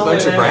deck has a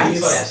bunch of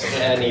rats?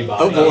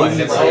 Anybody. Oh boy.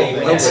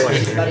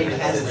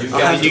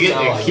 You get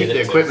to keep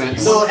the equipment.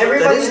 So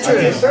everybody's That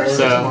is true.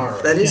 So,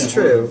 That is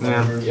true.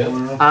 yeah.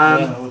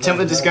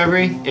 Template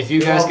Discovery, if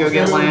you guys go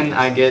get land,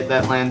 I get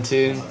that land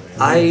too.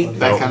 I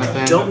That kind of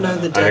thing. don't know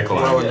the deck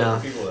decline. well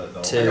enough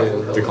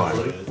to...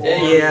 Decline.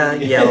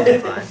 Yeah, I'll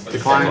decline.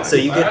 Decline. So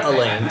you get a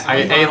land.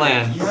 I get a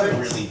land.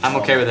 I'm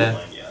okay with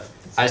that.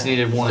 I just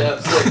needed one. Hey!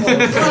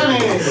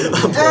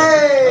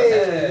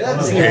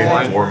 That's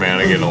Okay, 4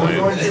 mana, get a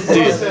land. Dude,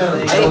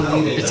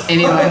 it's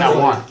any land I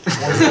want.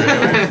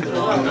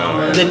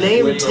 The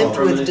name Tempt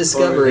with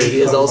Discovery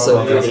is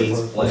also pretty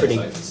Tempting.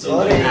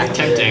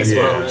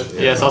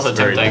 Yeah, it's also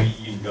tempting.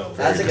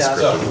 That's a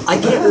guy. I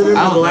can't remember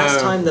I don't the last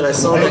know. time that I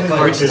saw that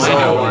card Which land I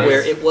dissolve want.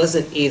 where it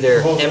wasn't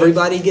either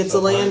everybody gets a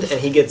land and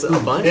he gets a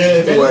bunch,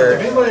 Yeah, or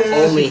if anybody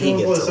asks only if he you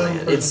gets want a to land.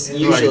 send- It's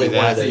usually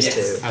one of those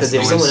two. Because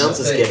if someone else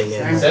is getting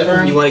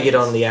it, you want to get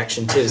on the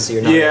action too, so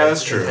you're not Yeah, at a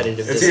that's true.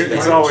 competitive It's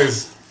disadvantage.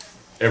 always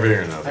everything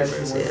or nothing,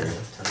 basically. Yeah.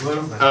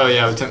 Oh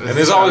yeah, with Template And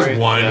there's always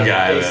Discovery. one Yeah.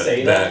 guy They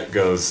say that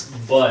goes,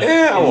 But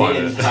yeah, I in want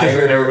the it.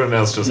 entire And everyone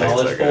else just hates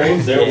knowledge that pool,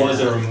 guy. there was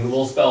a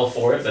removal spell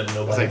for it, but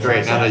nobody. It's like,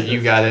 great, now that you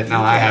got it,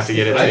 now I have to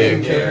get it I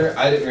didn't too. care.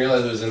 I didn't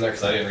realize it was in there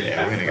because I didn't read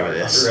Yeah, we're gonna go with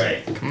this.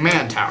 Right.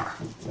 Command Tower.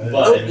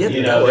 But yep,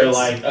 you that know, they're works.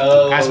 like,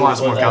 oh, I just want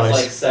some more that's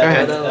colors. like Go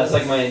ahead. that's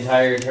like my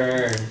entire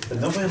turn.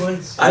 But nobody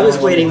likes. I was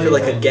waiting for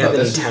like a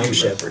Gavin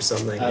Township or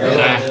something. I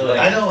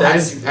know. I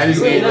just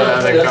need the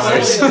other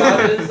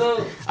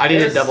colors. I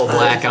need a double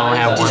black. I only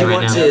have Did one you right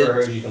want now. to Never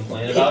heard you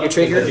complain hit about your it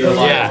trigger? because you're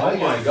like, Yeah. oh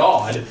my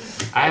god.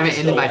 I haven't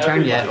ended my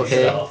turn yet,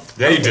 okay?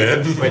 Yeah, you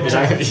did. Wait, did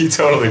I? You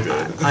totally did.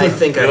 I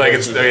think You're I like, did.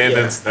 it's,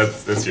 and Yeah.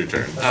 that's your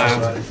turn.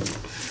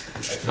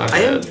 Not I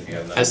am-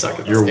 good. I suck at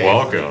this You're game.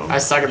 welcome. I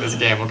suck at this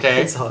game,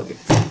 okay? It's hug.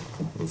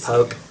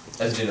 Poke.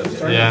 As Gino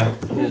said. Yeah.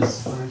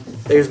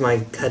 There's my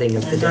cutting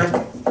of the deck.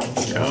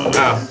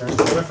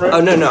 Oh,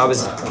 Oh no, I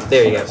was.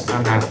 There you go.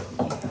 okay.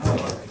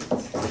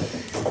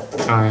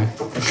 Sorry.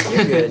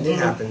 You're good. It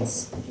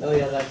happens. Oh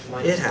yeah, that's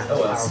my. It happens.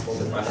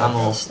 Powerful. I'm a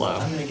little slow.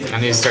 I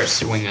need to start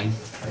swinging.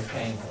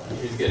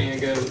 He's getting a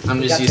go.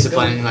 I'm just used to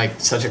playing like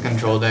such a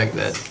control deck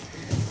that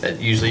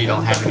usually you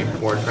don't have any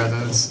board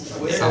presence.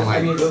 So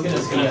I'm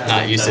like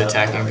not used to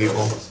attacking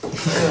people.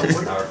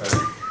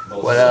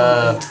 What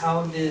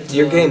How did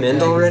Your game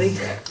end already?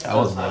 I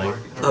wasn't lying.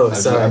 Oh, I've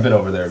sorry. been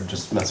over there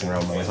just messing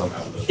around with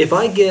myself. If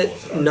I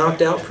get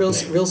knocked out real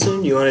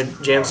soon, you want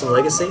to jam some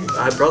Legacy?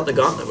 I brought the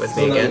Gauntlet with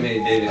me again.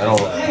 I don't.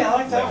 Hey, I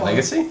like that one.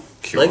 Legacy?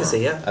 Legacy,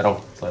 yeah. I don't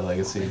play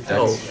Legacy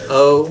decks.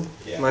 Oh,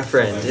 my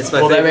friend. It's my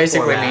well, that favorite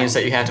basically format. means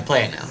that you have to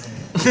play it now.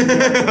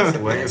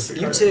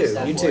 You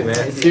too,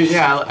 man. Dude,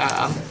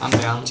 yeah, I'm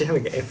down. Jam a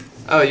game.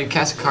 Oh, you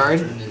cast a card?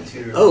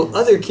 Oh,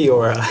 other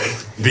Kiora.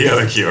 The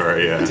other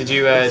Kiora, yeah. Did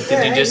you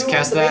just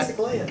cast that?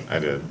 I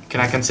did. Can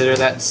I consider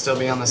that to still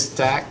be on the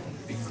stack?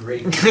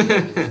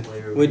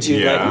 Would you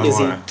Yeah, like? Is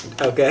why?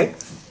 he okay?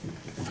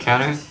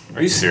 Counter?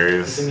 Are you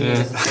serious?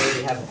 Yeah.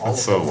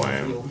 That's so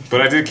lame.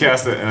 But I did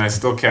cast it, and I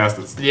still cast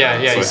it. Yeah,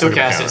 so you I still took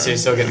a cast it, counter. so you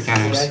still get the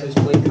counters. who's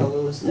played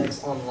colorless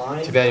decks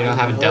online? Too bad you don't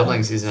have a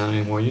doubling season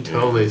anymore. You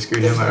totally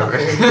screwed him over. A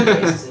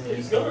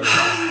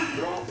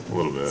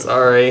little bit.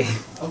 Sorry.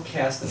 I'll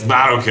cast It's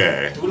not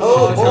okay.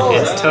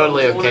 It's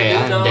totally okay.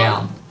 I'm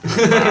down.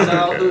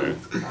 Okay.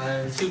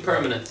 2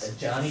 permanents.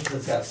 Johnny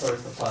just got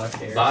first the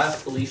podcast. Bye,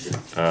 Felicia.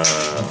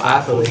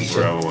 Bye, Felicia.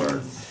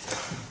 Bravo.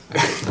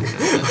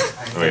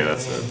 Oh yeah,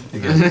 that's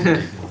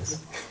it.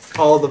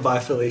 All the bye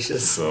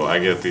Felicias. So I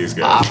get these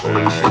guys Bye,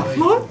 back.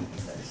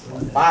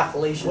 Bye,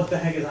 Felicia. What the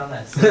heck is on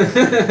that?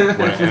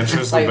 When it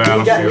enters the Like,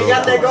 battlefield, we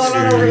got that going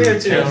on over here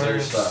too. There's other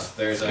stuff.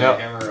 There's a Yep.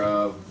 hammer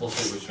of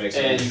bullshit which makes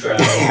And it Shroud.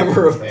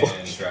 Hammer of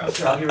and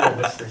Shroud. I'll give her a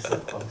whisper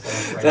sip.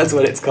 That's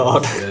what it's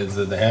called. Is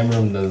it the hammer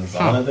and the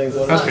Zana thing?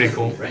 That's pretty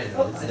cool.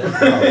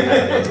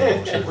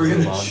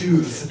 We're gonna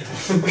Choose.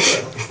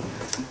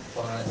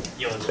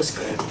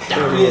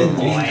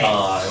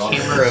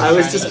 I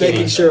was just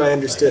making sure I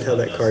understood how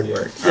that card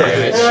worked. Yeah,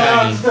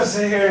 it's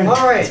shiny.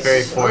 Alright. It's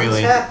very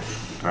foily.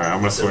 Alright, I'm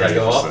gonna swing Does that it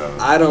go for up? 7.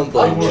 I don't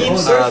blame you. Keep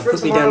search for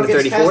Put me tomorrow down to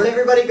gets cast. 34.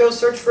 Everybody go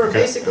search for a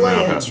Okay, basic and then I'll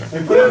land. pass turn.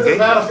 They put it in Okay. the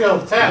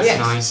battlefield test. Yes.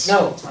 Nice.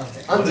 No.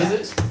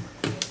 Undo.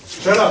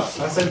 Shut up.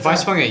 I said If I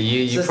swung at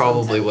you, you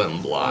probably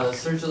wouldn't block.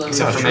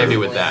 Except for maybe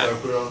with that.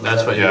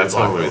 That's what you Yeah, would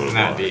block totally with, would and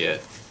that'd block. be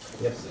it.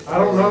 I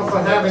don't know if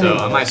I have any. So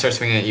I might start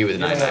swinging at you with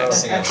 9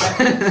 max.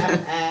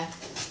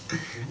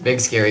 Big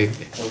scary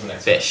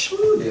fish.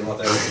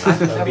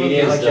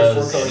 Obedience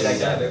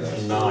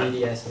does not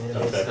affect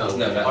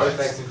No,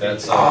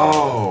 that's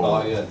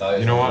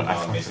You know what? I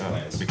fucked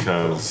up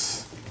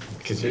because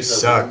You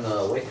suck.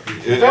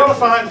 Fail to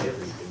find.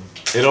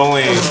 it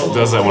only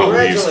does that when it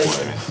leaves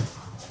play.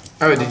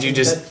 Oh, did you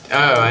just...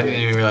 Oh, I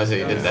didn't even realize that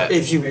you did that.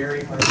 If you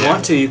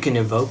want to, you can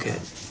evoke it.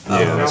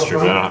 Yeah, that's true.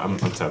 But I'm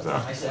tapped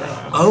out.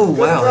 Oh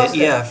wow!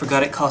 Yeah, I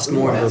forgot it cost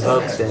more to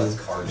evoke than.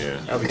 Yeah.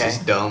 Which Okay. is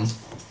dumb.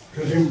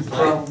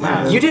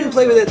 You didn't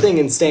play with that thing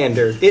in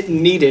standard. It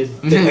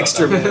needed the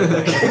extra mana.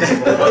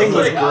 That thing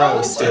was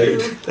gross,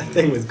 dude. That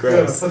thing was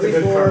gross. So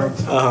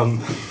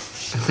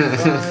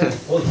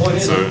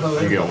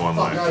you get 1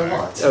 life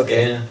back.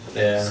 Okay.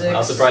 Yeah, I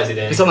was surprised he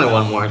didn't. It's only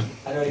 1 more.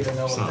 I don't even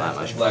know It's not that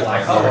much.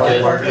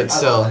 But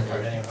still.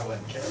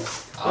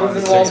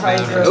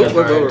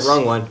 Oh,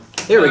 wrong one.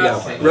 Here we go.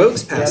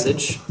 Rogue's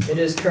Passage. It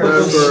is For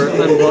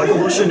currently.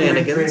 unblockable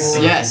shenanigans.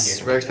 Yes,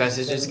 Rogue's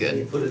Passage is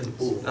good.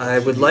 I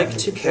would like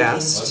to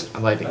cast.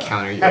 I'd like to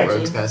counter your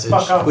Rogue's Passage.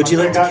 Would you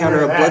like to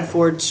counter a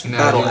Bloodforged No,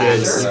 Battle you good.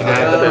 Axe? You can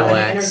have the Battle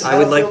Axe. I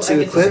would like to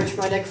equip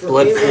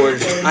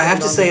Bloodforged. I have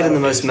to say it in the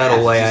most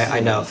metal way I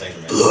know.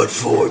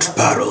 Bloodforged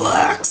Battle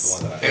Axe.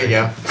 There you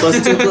go.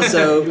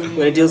 +2/+0.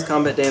 When it deals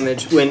combat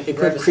damage, when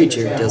equipped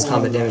creature deals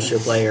combat damage to a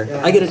player,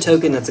 I get a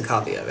token that's a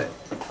copy of it.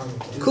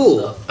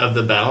 Cool. Of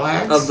the Battle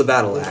Axe? Of the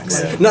Battle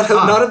Axe.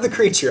 Not of the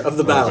creature, of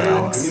the Battle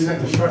Axe.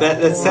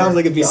 That sounds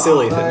like it'd be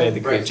silly if it made the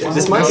creature.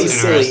 This might be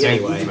silly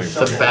anyway.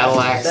 The Battle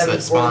Axe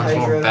that spawns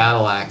more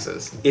Battle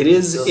Axes. It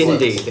is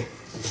indeed.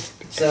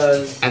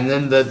 So And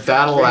then the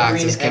Battle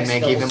Axes can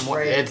make even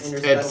more. It's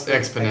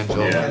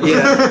exponential.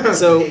 Yeah.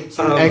 So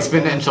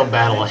Exponential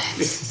Battle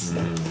Axes.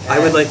 I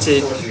would like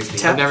to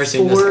tap never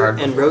seen this 4 card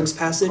and Rogue's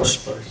Passage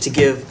to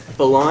give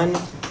Balan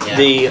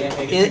the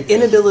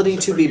inability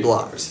to be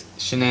blocked.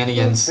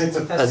 Shenanigans.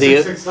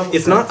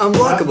 It's not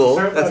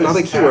unblockable. That's not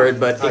a keyword,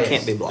 but it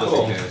can't be blocked.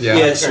 Yeah.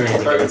 Yeah,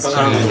 shenanigans.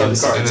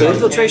 So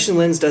Infiltration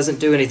Lens doesn't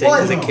do anything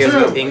because it cares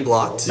about being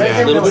blocked.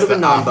 Yeah. A little bit of a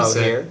It's the non-bow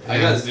opposite. here.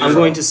 Yeah. I'm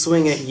going to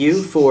swing at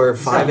you for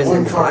 5 and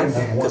then 5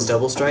 because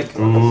double strike.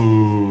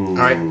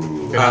 Alright,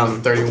 go down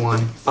to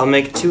 31. I'll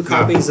make 2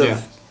 copies yeah.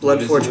 of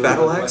Bloodforged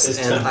Battle Axe,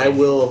 and I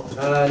will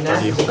find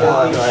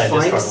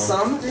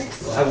some.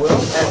 I will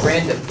at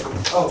random.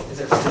 Oh, is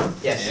it random?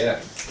 Yes.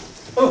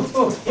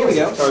 Here we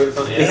go.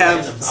 We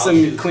have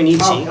some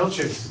Quinichi.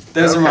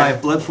 Those are my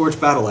Bloodforged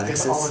Battle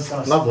Axes.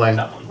 Lovely.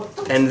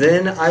 And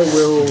then I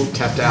will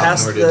Tapped out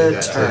pass in order to do the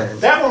that. turn.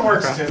 That one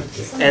works too.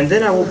 And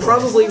then I will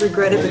probably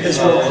regret it because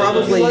you'll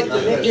probably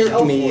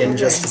irk me in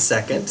just a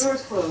second.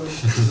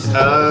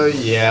 Oh,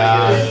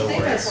 yeah.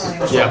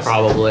 Yeah,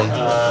 probably.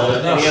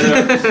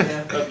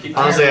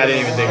 Honestly, I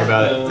didn't even think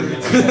about it.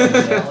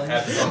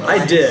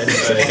 I did.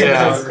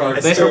 Yeah,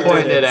 thanks for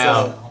pointing it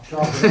out.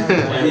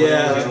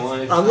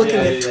 Yeah. I'm looking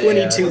at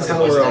 22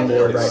 power on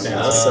board right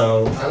now,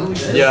 so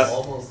Yep.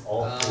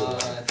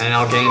 And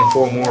I'll gain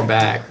 4 more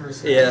back.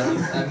 yeah.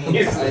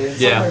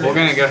 Yeah, we're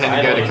gonna go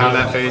ahead and go to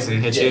combat phase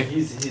and hit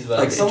you.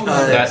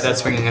 That's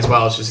swinging as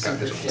well, it's just got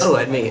visual. Oh,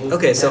 at me.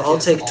 Okay, so I'll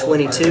take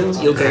 22,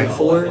 you'll gain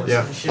 4,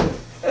 Yeah.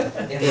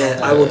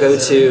 and I will go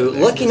to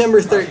lucky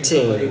number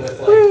 13.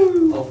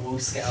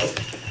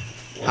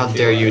 How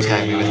dare you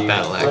attack me with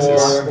battle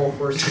axes?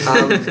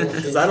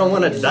 Because I don't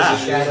want to die.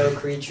 Shadow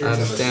creature.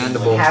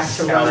 Understandable. Have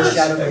to run a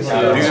shadow These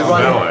are the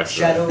battle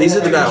axes. These are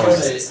the battle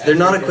axes. They're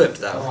not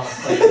equipped though.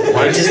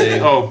 Why did you say?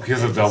 Oh,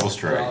 because of double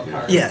strike.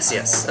 Yes,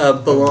 yes.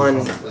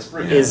 Balan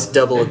is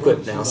double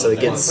equipped now, so it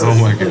gets. Oh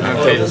my I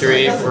god. paid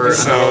 3 for.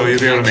 So you'll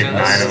be able to make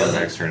 9 of them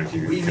next turn if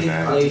you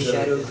connect. Play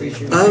shadow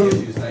creature.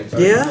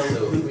 Yeah.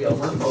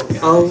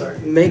 I'll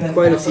make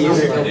quite a few.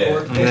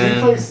 And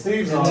then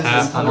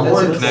tap on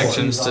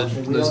connections to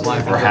lose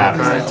life or half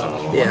cards.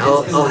 Yeah,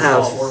 I'll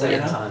have.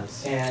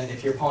 And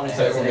if your opponent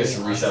So everyone gets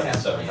to reset them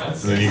 7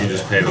 times. And then you can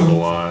just pay the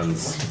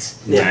Balan's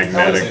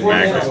magnetic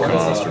magnet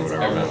cost or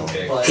whatever.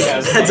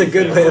 That's a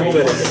good way of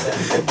putting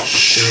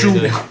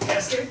it.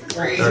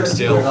 Dark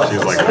Steel.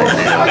 She's like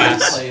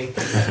Pass.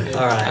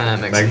 All right. And that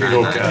makes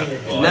Magneto 9. cat.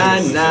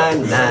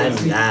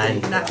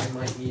 9.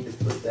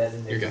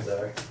 Here you go.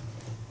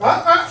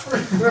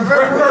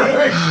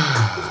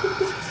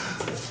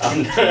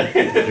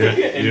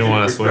 You didn't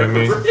want to swing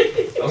me?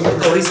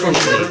 Oh, he's going to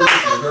leave.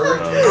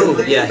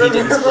 Oh, yeah, he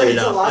didn't split it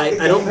up.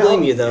 I don't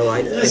blame you, though.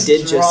 I did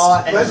just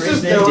Let's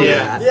just do do it.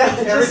 that.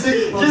 Yeah, just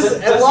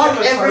unlock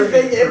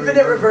everything,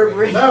 infinite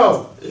reverberate.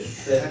 No.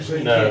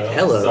 No.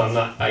 Hello. So I'm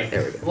not.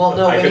 There we go. Well,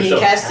 no, I when could he still-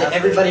 casts it,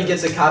 everybody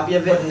gets a copy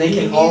of it, and they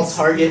can all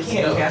target.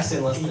 cast it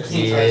unless there's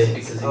Yeah.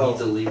 because he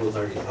needs a legal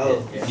target.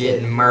 Oh,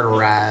 Getting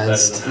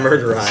murderized.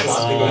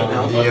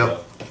 Murderized.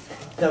 Yep.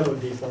 that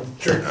would be fun.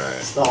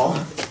 Alright. Stall.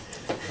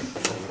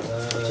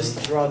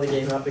 Just draw the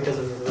game out because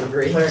of the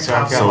reverberate. So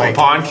I've got So like.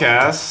 upon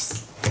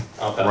cast,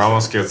 I'll pass.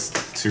 Ramos gets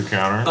 2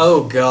 counters.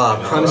 Oh,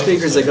 God. Prime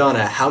Speaker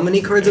Zagana. How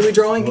many cards are we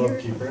drawing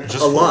here?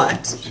 Just A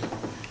lot.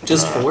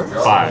 Just 4?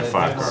 Five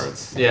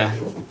cards. Yeah.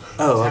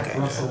 Oh, okay.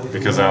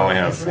 Because I only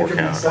have 4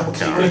 counters.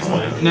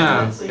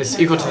 No, it's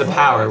equal to the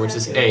power, which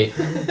is 8.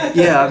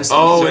 Yeah, I was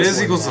Oh, it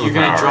is equal to the You're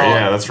gonna power. draw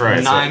Yeah, that's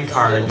right. 9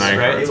 cards, 9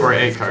 right? cards. Or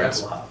 8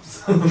 cards.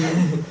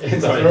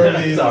 It's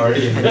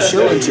already. And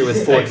she'll enter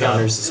with 4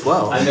 counters as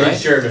well, I made right?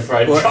 sure before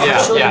I Well, dropped.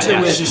 Yeah. She'll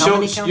enter with how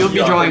many You'll counters?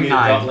 be drawing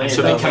 9, and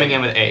she'll be coming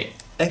in with 8.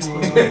 X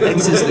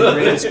is the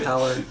greatest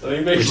power.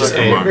 Which is Just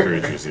 8. among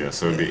creatures, yeah.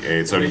 So it'd be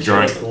 8. So I'd be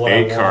drawing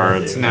 8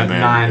 cards. No, And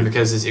then 9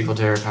 because it's equal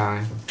to her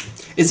power.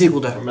 It's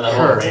equal to Remember that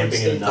whole her.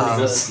 ramping and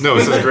nothingness? No,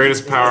 it says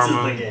greatest power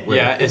among. Wait.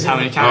 Yeah, it's how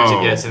many counters Oh.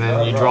 it gets, and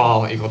then you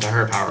draw equal to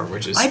her power,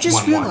 which is I just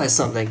 1/1. realized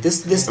something. This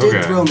did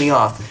Okay. throw me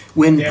off.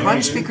 When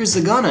Prime Speaker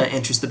Zagana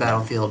enters the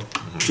battlefield,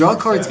 draw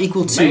cards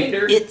equal to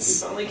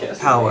its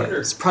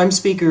power. Prime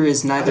Speaker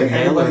is neither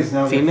male or Everybody's now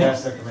gonna female.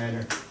 cast that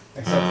commander.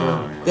 Except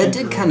for That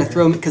did kind of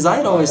throw me, because I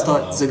had always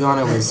thought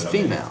Zagana was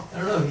female.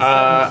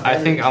 I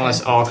think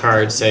almost all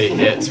cards say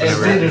it's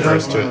whenever it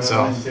refers to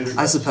itself.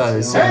 I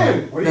suppose.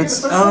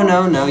 That's. Oh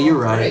no, you're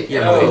right.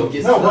 You're right.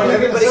 No, but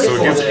everybody So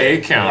it gets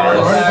 8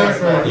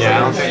 counters. Yeah, I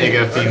don't think they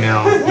go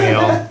female,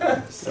 male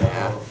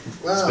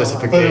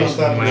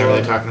specification whenever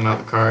they're talking about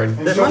the card.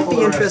 That might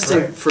be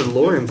interesting for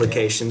lore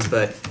implications,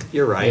 but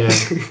you're right. Yeah.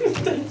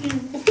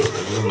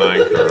 Those are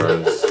 9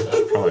 cards. I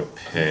should probably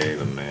pay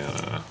the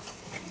mana.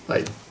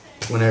 Like,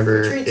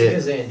 whenever Treat to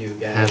it Kazandu,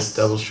 guys. has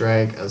double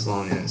strike, as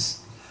long as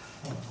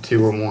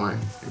 2 or more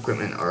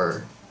equipment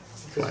are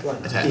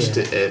attached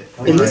to it.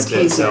 In this or to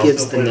case, it itself.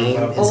 gives the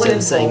name instead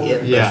of saying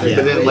it. Yeah,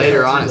 but then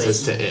later on it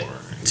says to it.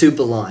 To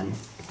Balan.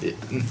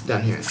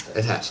 Down here,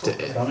 attached to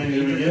it.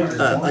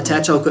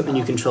 Attach all equipment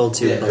you control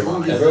to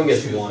Balan. Everyone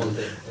gets 1.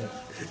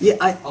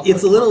 Yeah,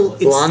 it's a little.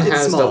 It's, Balan it's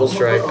has small. double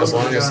strike as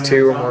long as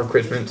 2 or more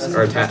equipments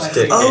are attached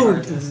to it. Oh,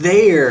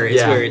 there is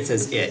Yeah. where it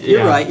says it. You're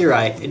Yeah. right. You're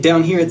right.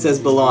 Down here it says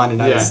Balan,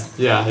 and I just.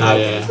 Yeah.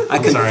 I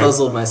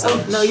confuzzled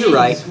myself. No, you're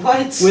right.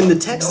 When the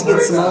text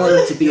gets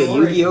smaller to be a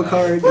Yu-Gi-Oh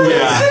card.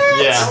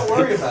 Yeah. Don't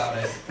worry about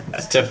it.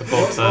 It's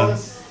difficult to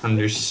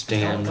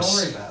understand,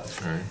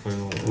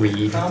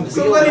 read. I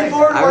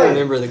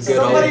remember the good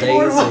old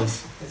days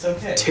of It's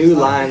okay. 2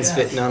 lines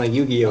fitting on a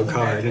Yu-Gi-Oh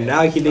card, and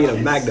now you need a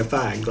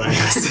magnifying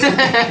glass. There's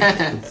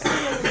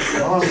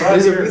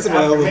a reason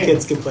why only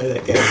kids can play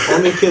that game.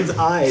 Only kids'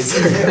 eyes.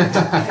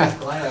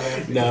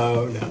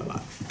 No.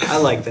 I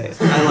like that.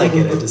 I like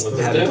it. I just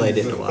haven't played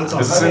it in a while. Is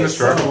this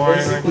indestructible or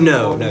anything?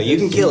 No, you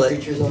can kill it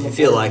if you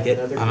feel like it.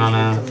 I don't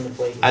know.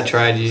 I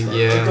tried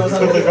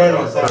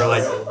Yu-Gi-Oh! Or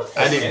like,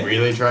 I didn't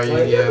really try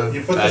Yu-Gi-Oh!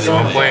 So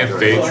I'm playing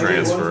Fate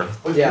Transfer.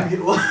 Yeah.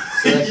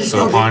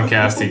 So upon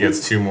cast he gets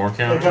 2 more It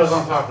counters. goes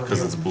on top of Because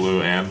it. it's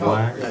blue and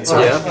black. That's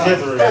right.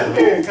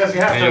 Because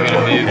you have and you're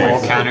gonna move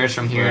all counters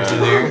from here to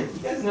there. You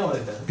guys know what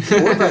it does.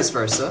 Or vice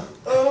versa.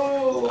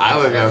 I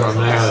would go from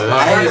there to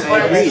I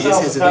there. agree. This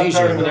has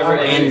evasion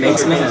and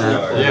makes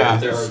mana. Yeah.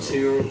 There are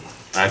 2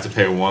 I have to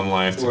pay 1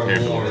 life to or pay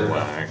for more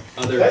black.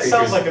 other That creatures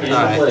sounds like an in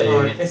Alright. play.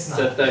 It's not.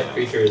 Except that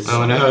creature is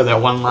Oh no,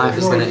 that 1 life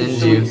is gonna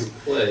end you.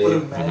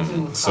 play.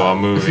 So I'm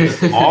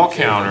moving all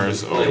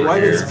counters over Why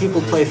here. does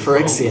people play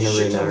Phyrexian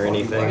Arena or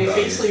anything? It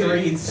basically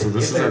reads. So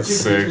this is at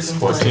 6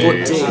 plus 14.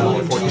 8.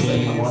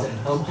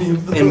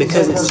 And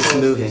because it's just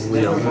moving,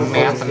 we don't. Everything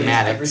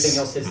Mathematics.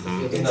 else hits the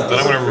field. Then I'm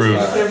going to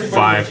remove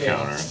 5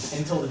 counters.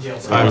 Until the jail.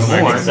 5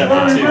 more. Except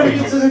for 2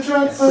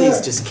 creatures.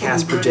 Please just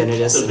cast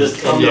Progenitus. So this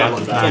comes Yeah. out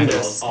the back.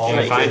 Can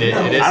you find it?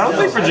 It is. I don't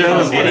think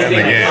Progenitus would end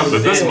the game,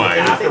 but this might.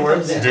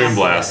 Afterwards. Dune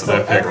Blast, I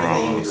pick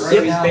Ramos.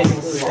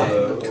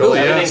 Cool.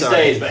 Yeah, Everything sorry.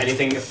 stays, but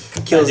anything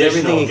Kills additional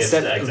everything gets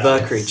except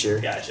exiled. the creature.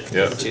 Gotcha.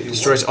 Yep.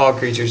 Destroys all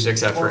creatures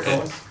except for it.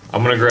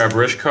 I'm going to grab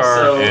Rishkar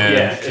So, and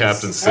yeah, it's-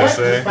 Captain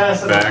Sisay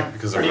back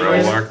because of Pretty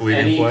much Relark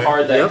leading any play.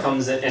 card that Yep.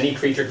 comes in, any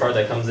creature card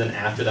that comes in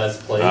after that's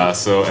played, And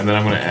then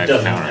I'm going to add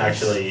doesn't counters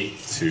actually.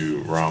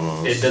 to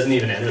Ramos. It doesn't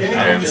even enter the And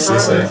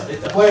battlefield.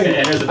 Sisay. It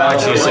enters the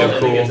battlefield Actually, so and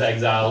cool. it gets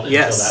exiled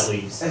Yes. until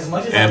that leaves. As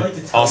much as And I'd like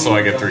to tell also you,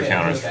 I get don't 3 get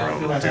counters back, from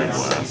feel Dune bad.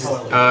 Blast.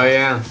 Oh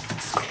yeah.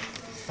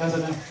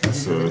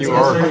 So it's You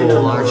are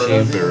cool, aren't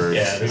you? third.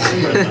 Yeah, there's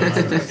some cards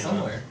on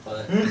Somewhere,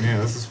 but. Yeah,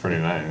 this is pretty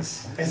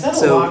nice. Is that a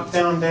So-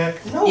 lockdown deck?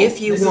 No, If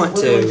you this is want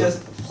literally to, just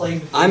play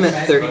I'm at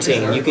back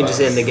 13. You can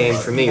just end the game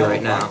for me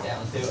right now.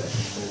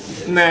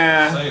 Nah,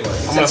 I'm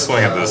going to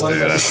swing at this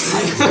dude.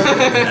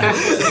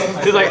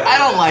 He's like, I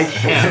don't like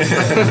him.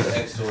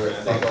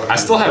 I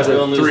still have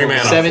 3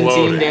 mana 17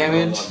 floating.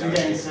 damage. You're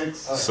getting 6.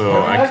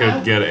 So I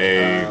could get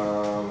a...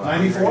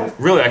 94?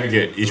 Really, I could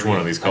get each one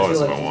of these colors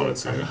if I wanted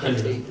to.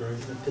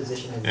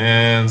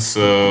 And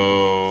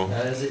so...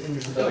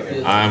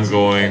 I'm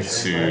going You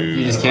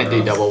to... just can't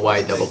do double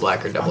white, double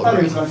black, or I double thought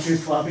he was green. going to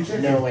choose floppy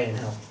chicken. No way in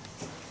hell.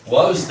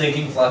 Well, I was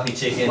thinking floppy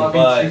chicken, Floppy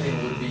but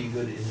chicken would be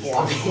good in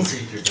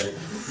creature type.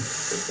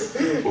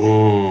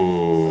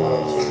 Ooh.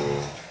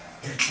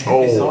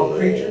 It's all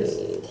creatures.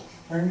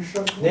 Are you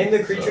sure? Name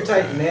the creature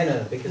type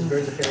mana because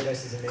Birds of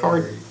Paradise is a mana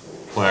Card.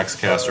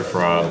 Plaxcaster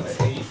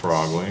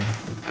Frogling.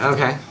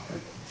 Okay.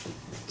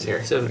 It's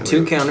here. So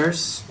 2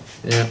 counters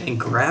Yeah. and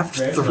graft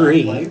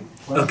 3.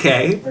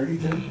 Okay.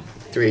 32.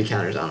 3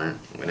 counters on it.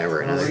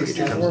 Whenever another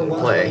creature comes into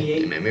play,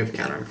 you may move a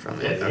counter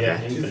from it. Yeah,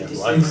 Okay. infinite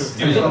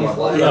life.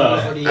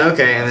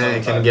 Okay, and then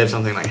it can give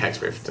something like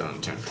Hexproof on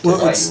turn.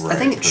 Well, it's I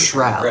think it's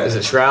Shroud. Is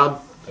it Shroud?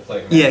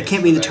 Yeah, it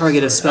can't be the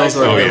target of spells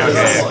or Oh, yeah,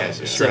 abilities. okay,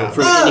 so So Shroud.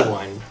 from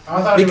anyone.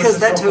 I thought it Because was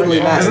that just totally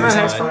so matters. much.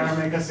 Isn't that Trying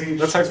to make a siege.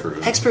 That's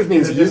hexproof. Hexproof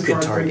means you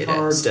could target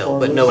it still,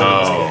 but no one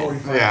else Oh.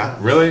 can. Yeah.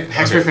 Really?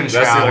 Hexproof and That's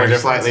the Shroud only are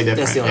difference? slightly different.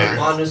 That's the only yeah.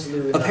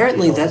 Honestly,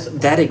 Apparently,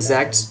 that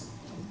exact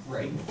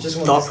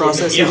thought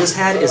process you just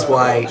had is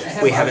why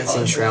we haven't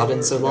seen Shroud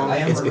in so long.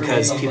 It's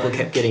because people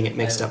kept getting it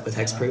mixed up with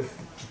Hexproof.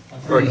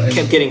 Or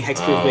kept getting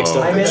Hexproof mixed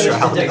up with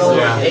Shroud.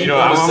 Yeah. You know,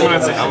 I'm gonna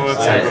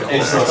take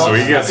it. So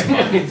he gets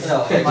mine. You're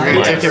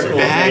gonna take it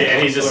back?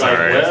 And he's just like,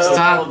 Sorry. well,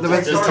 Stop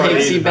with the just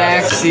takesy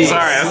back seat.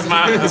 Sorry,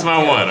 that's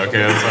my one. Okay,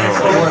 that's my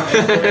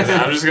one.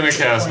 I'm just gonna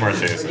cast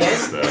Marchesa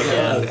instead.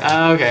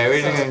 Okay,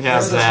 we're just gonna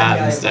cast that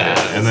instead.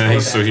 And then he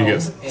gets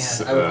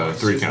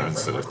 3 counters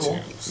instead of 2.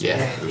 So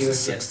Yeah. this is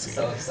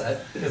 16.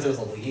 upset because it was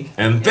a league.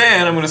 And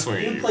then I'm gonna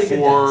swing at you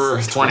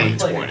for 20.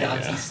 20.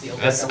 Yeah.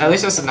 That's at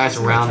least that's a nice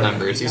round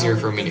number. It's easier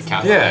for me to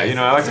count. Yeah, you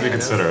know, I like to be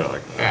considerate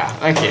like that. Yeah.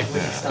 Thank you.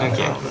 Thank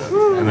you.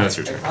 And then it's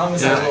your turn. I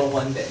promised Yeah. I will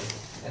one day,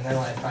 and then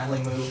when I finally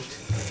moved,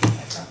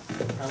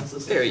 I promised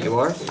this There you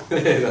are.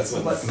 That's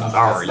what.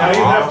 Now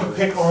you have to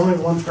pick only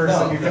one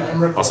person. You can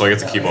unrecord. Also, I get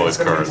to keep all these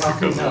cards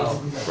because No.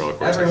 of Roller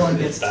Coaster. Everyone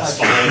gets That's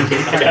touched.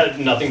 fine. I got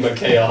nothing but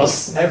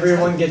chaos.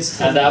 Everyone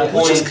gets At that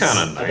point, Which is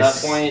kinda At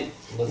nice. that point,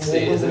 let's see,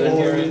 is it in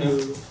here right now?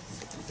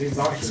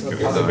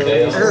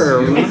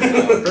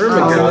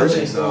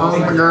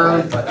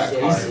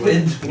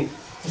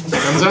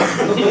 Thumbs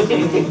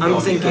up? I'm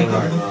thinking.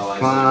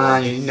 Come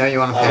on, you know you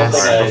want to pass.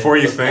 Alright, before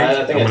you think,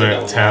 I think I'm I gonna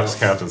took tap that one.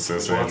 Captain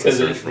Sisra and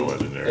search for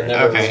Legendary.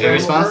 Okay, in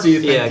response to you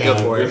Yeah, thinking.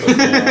 go for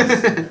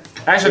it.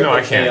 Actually, no,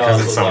 I can't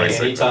because it's summoning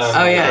sickness.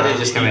 Oh, yeah, it did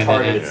just come in,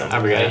 didn't it? Targeted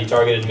I forgot. He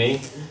targeted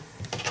me.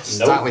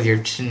 Stop with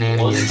your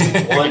shenanigans.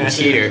 One, two,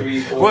 Cheater.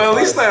 3, 4, Well, at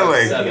least I, 5,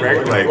 like, 7. rec-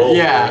 We're gonna like- roll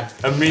Yeah.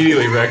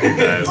 Immediately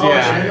recognize. Yeah. I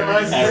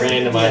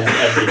randomized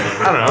everything.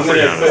 I don't know, I'm I'm pretty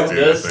gonna honest, equip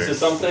dude, I this think. to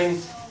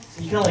something.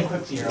 You can only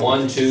equip to your own.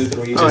 1, 2,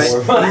 3, Alright.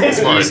 4, 5.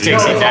 Smart, Use dude.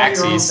 Dixie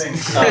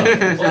Backsies. I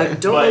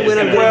don't know when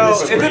I'm Well,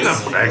 going it didn't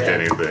affect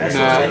anything.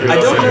 I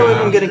don't know if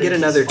I'm gonna get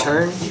another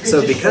turn,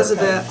 so because of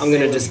that, I'm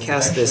gonna just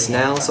cast this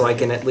now so I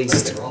can at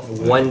least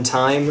one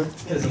time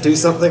do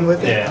something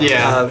with it.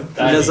 Yeah.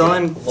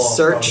 Nazahn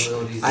search,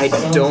 I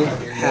don't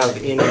have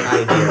any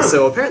idea.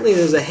 So apparently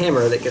there's a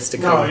hammer that gets to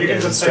No, come you can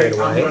in just straight say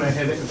I'm away. gonna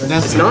hit it.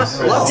 That's It's not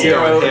lost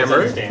Zero on is hammer.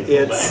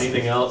 understandable, but It's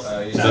anything else?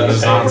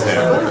 Nazahn's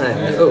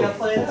hammer.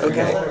 fine. Oh,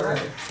 okay.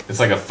 It's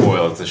like a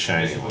foil, it's a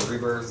shiny one.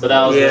 But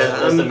that was Yeah,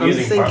 that's I'm the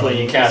amusing part. Like you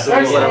thinking cast what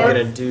I'm Ulalog.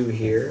 gonna do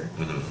here.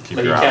 Keep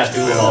Like you your cast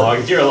options.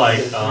 Ulalog. You're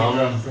like,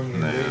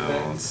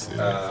 No, let's see.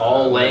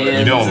 all lands.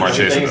 You know what and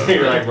Marchesa everything. does,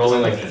 You're right? like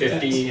rolling like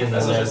 50, and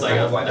then there's like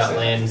that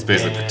land. It's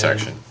basically and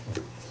protection.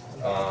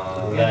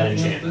 That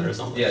enchantment or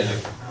something. Yeah,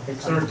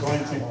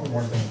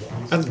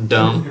 That's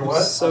dumb.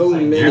 So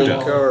many You're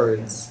done.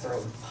 cards. Throw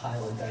a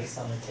pile of dice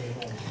on the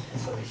table.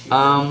 So they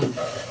shoot.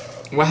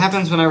 What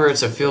happens whenever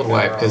it's a field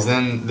wipe? Because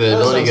then the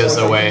ability goes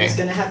away It's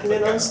gonna happen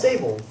in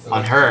unstable.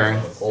 on her.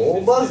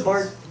 Old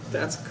Buzzbart.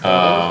 That's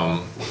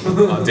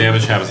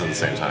Damage happens at the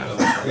same time.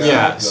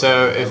 Yeah,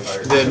 so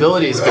if the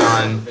ability's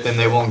gone, then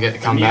they won't get to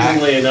come back.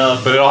 Amusingly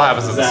enough, But it all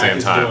happens at the Zach same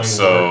is time, doing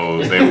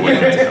so they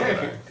wouldn't have to come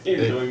back. he's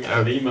doing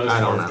the most I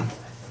don't work. know.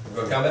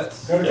 Go combat.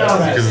 Go to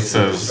combat. Because it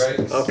says,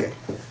 okay.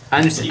 I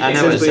understand. I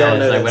know what it Since we all says.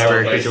 know Like that's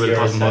whenever a all creature with a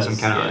plus one plus one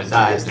says, counter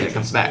dies, then it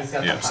comes back.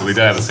 yeah, so they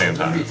die at the same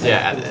time.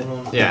 Yeah,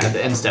 at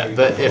the end step.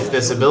 But if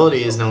this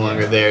ability is no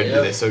longer there,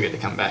 do they still get to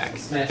come back?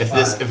 If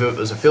it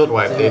was a field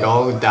wipe, they'd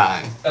all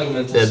die.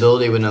 The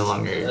ability would no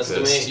longer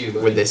exist.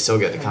 Would they still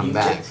get to come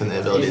back from the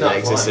ability that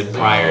existed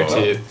prior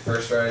to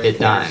it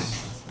dying?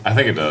 I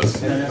think it does.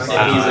 He's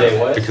a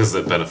what? Because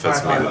it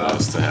benefits me the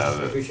most to have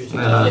it.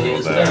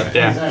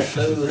 Yeah, I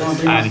So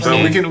understand.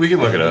 we can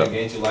look it up.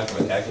 Gains you life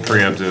from attacking.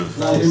 Preemptive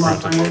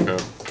lookup.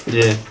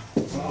 Yeah,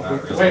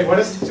 Not really. Wait, what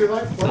is it too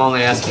like? I'm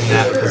only asking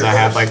that because I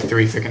have like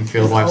 3 freaking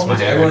field wipes in my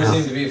head right Everyone now.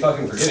 seems to be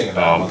fucking forgetting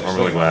about it. I'm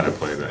really glad I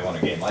played They that. want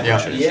to gain life.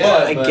 Yeah.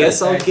 Yeah, I guess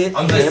I'll get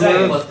I'm just saying,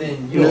 hammer but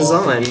then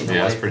Nazahn.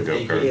 Yeah, it's a pretty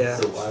dope card. Yeah.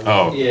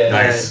 Oh, Yeah.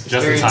 nice. Just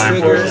in Very time for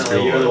trigger. his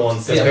field You're the wipe. one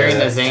It's very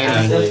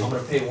Nazahn. I'm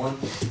gonna pay one.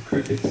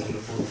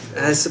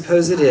 I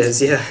suppose it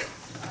is, yeah.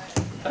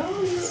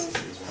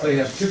 So you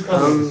have two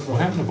colors. What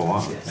happened to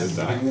Balan? Did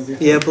die?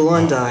 Yeah,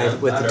 Balon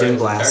died with the Doom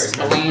Blast.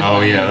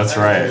 Oh yeah, that's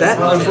right. That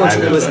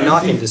unfortunately was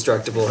not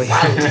indestructible.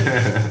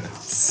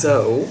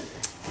 So,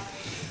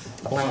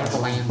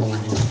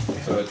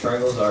 So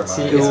triangles are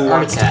See, mine. it's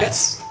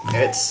artifacts.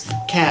 It's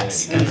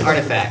cats and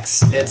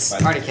artifacts. It's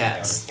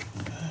articats.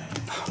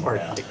 Are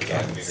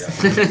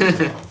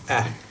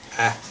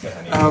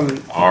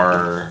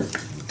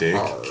dick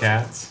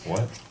cats?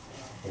 What?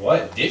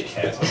 What? Dick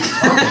cats?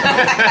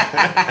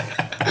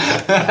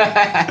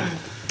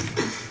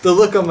 The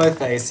look on my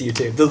face,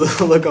 YouTube. The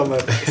look on my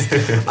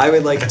face. I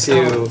would like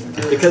to,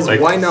 because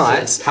Like, why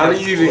not? How do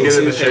you even get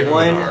in the shape of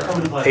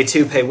an R? Pay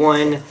 2, pay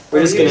 1.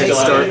 We're just gonna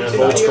start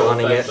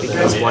Voltroning it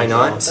because why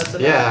not?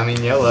 Yeah, I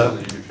mean yellow.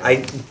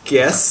 I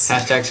guess.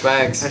 Hashtag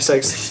swags.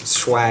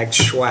 Hashtag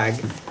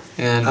swag.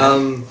 And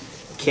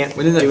Can't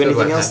when did that do field anything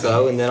wipe else happen?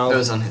 though, and then It I'll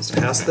was on his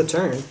turn. pass the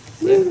turn.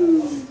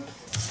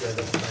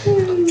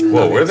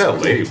 Whoa, where did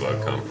that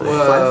ladybug come from?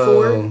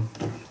 Whoa.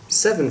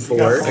 7-4,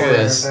 Look at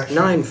this.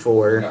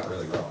 9-4,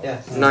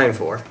 Yeah.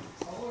 9-4.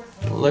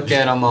 Look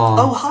at them all.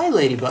 Oh, hi,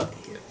 Ladybug.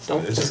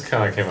 Don't. It just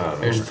kind of came out of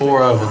There's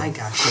nowhere. 4 of I them.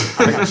 got you.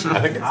 I got you. I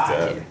think it's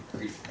dead.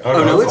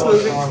 Oh no, it's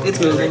moving. It's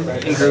moving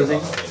and grooving.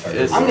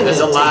 It's, I'm gonna it's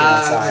take it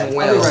alive outside. and I'll be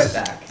well. right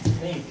back.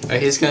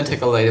 He's gonna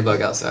take a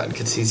ladybug outside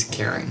because he's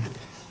caring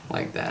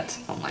like that,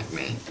 unlike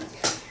me.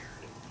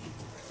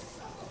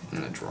 I'm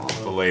gonna draw.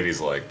 The ladies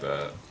like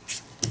that.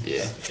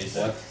 Yeah. She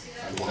said,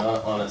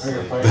 honestly.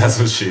 That's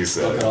what she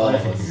said. Look at all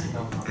this.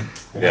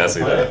 Yeah, I see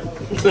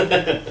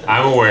that.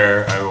 I'm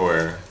aware.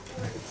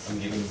 I'm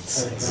giving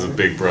This is a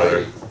big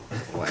brother.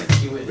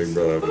 Big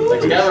brother.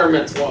 The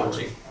government's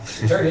watching.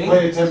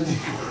 Play it empty.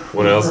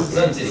 What else is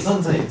there?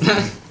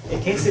 In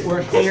case it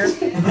weren't clear,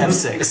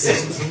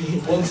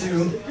 F6. 1,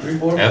 2, 3,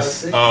 4, 5, F.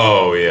 6.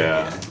 Oh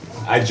yeah.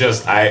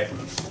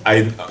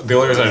 The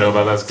only reason I know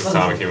about that is because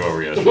Tommy came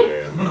over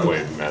yesterday and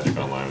played Magic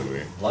Online with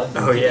me.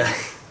 Oh yeah.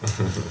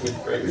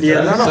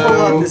 Yeah, not a whole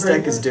lot this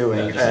deck is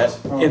doing at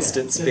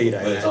instant speed,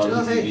 I But it's on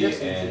imagine.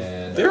 TV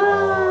and There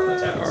on the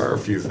tabs. are a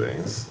few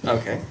things.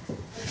 Okay.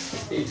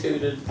 He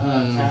tooted.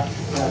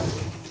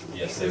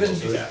 Yes, they will be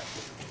tapped.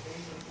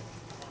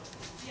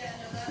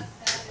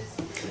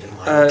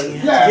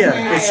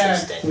 Yeah,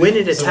 it's, when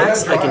it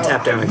attacks, I can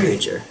tap down a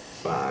creature.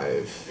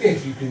 5,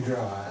 If you can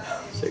draw it.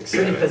 6,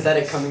 Pretty 7.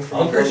 pathetic coming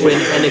from a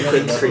When an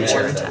equipped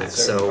creature attacks,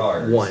 so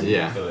 1.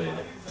 Yeah.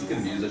 You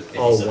can use it.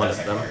 All 1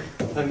 of them.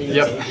 I mean,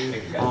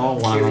 Yep. All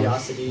 1 of them.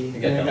 curiosity.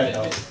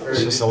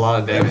 It's just a lot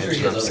of damage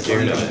and I'm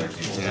scared of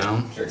it, you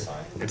know? Sure, it's fine.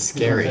 It's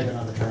scary.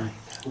 Another turn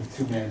with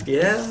 2 men.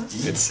 Yeah.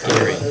 It's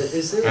scary.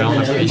 Is there I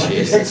don't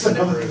appreciate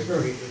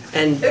it.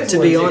 And to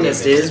be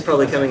honest, it is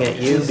probably coming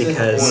at you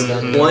because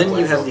 1,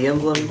 you have the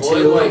emblem,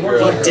 2,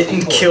 he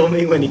didn't kill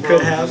me when he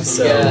could have,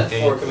 so Yeah,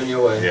 4 coming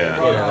your way. Yeah.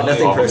 you know,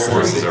 nothing All the personal.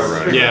 forces are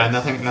running. Yeah,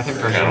 nothing Kind of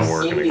personal.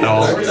 working At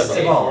all. against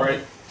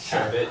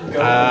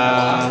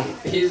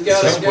He's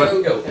got So to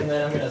what- go. And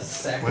then I'm gonna What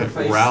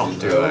sacrifice route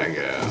do I to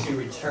go?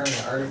 return an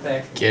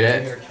artifact. Get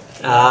it?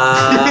 Okay.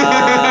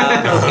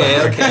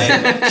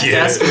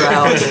 Cast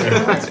route.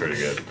 That's pretty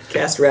good.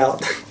 Cast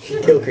route.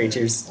 Kill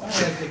creatures.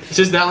 It's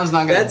just that one's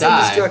not gonna That's die.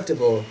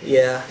 indestructible.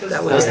 Yeah,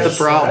 that one That's the is.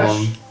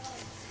 problem.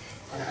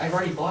 I've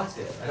already blocked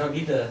it. I don't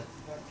need to.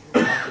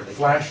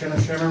 Flash and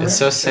a shimmer. It's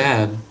so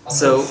sad.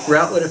 So,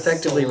 route would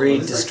effectively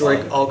read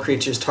destroy all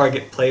creatures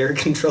target player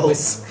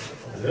controls.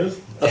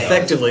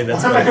 Effectively,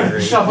 that's what I would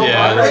read.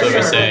 Yeah, that's what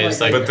we say. It's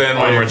like But then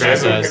all when your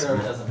Marchesa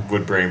princess.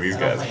 would bring these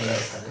guys back.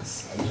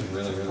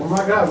 Oh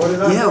my god, what is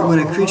that? Yeah, when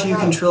a creature you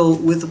control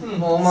with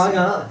Oh my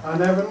god. I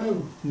never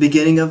knew.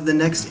 beginning of the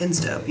next end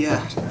step, yeah.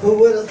 Who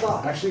would have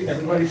thought? Actually,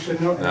 everybody should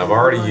know. Now, I've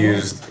already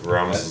used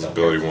Ramos'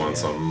 ability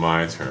once on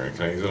my turn.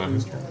 Can I use it on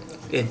his turn?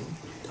 It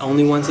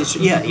only once each.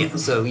 Yeah.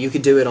 So you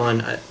could do it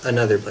on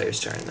another player's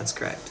turn. That's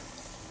correct.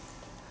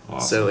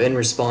 So in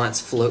response,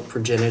 float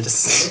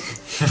progenitus.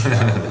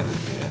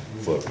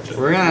 Flip.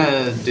 We're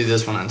gonna do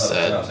this one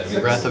instead.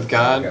 Breath of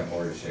God.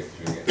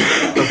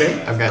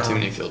 Okay. I've got too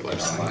many field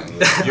wipes.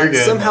 You're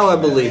good. Somehow I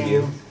believe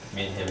you.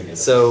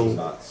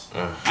 So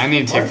I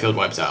need to take field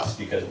wipes out.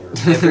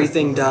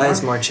 everything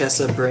dies.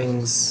 Marchesa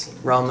brings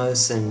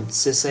Ramos and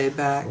Sisse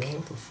back,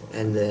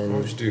 and Why then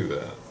would you do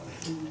that?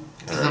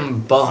 I'm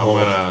I'm butthole.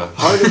 gonna.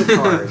 heart of the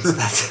cards.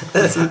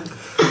 That's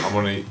I'm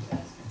gonna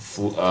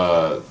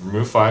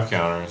remove 5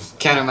 counters.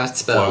 Counter my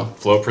spell.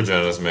 Float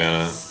Progenitus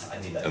mana,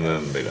 and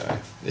then they die.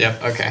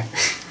 Yep. Okay.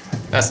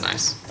 That's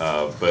nice.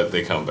 But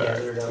they come back.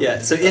 yeah.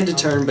 So end of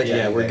turn, but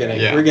yeah, we're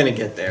gonna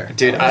get there.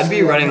 Dude, I'd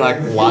be running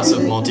like lots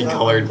of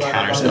multicolored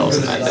counter spells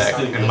in that deck,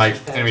 and like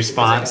in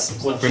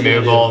response,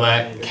 remove all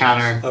that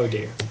counter. Oh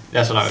dear.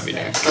 That's what I would be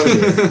doing.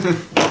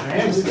 I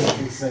am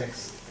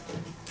 66.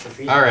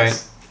 All right,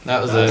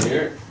 that was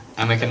it.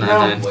 I make a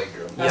 9/9.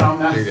 Yeah, I'm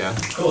not. Here you go.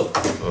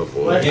 Oh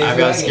boy. I've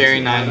got a scary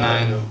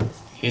 9/9.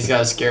 He's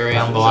got a scary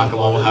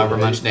unblockable, however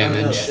much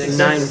damage.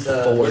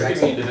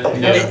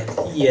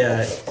 9/4.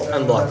 Yeah,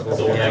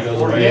 unblockable. Yeah.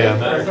 Yeah.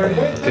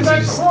 Because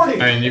he's. I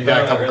mean, you've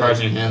got a couple cards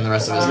in your hand. The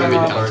rest of it's gonna be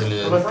dumped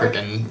into the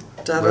freaking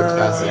road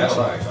passage.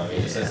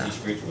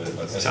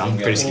 So I'm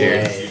pretty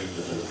scared.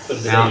 I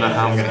don't know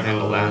how I'm gonna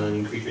handle that.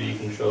 Creature you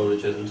control, the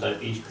chosen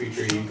type. Each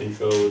creature you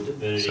control with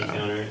divinity So.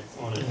 counter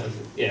on it has.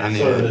 Yeah. I need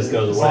So to- this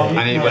goes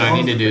away. What I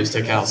need to do is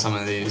take out some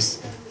of these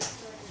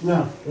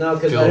No. No,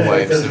 because field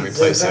wipes and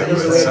replace it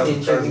with some,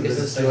 because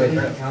it's the way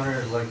that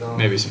counter like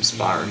maybe some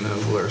spot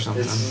removal or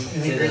something.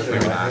 Maybe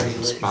not.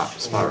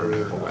 Spot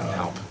removal wouldn't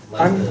help.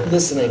 I'm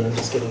listening. I'm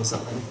just getting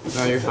something.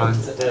 No, you're fine.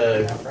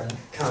 the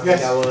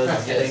Kamigawa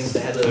things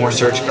that had the More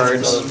search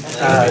cards.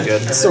 That'd be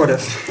good. Sort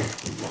of.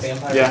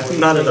 Yeah,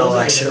 Not at all,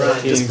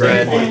 actually. Just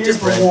bread. Just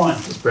for one.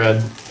 just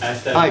bread.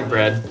 Hashtag I like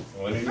bread.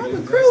 What did you I'm a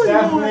do? growing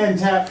Staff and then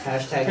tap.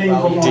 Hashtag Ping for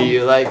volume. one. Do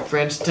you like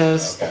French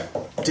toast? Okay.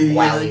 Do you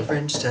Wow. like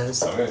French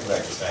toast? I'm gonna come back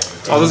to stack.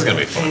 Oh, this is gonna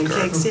be a fun card.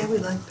 Pancakes, yeah, we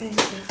like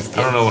pancakes.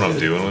 I don't know what I'm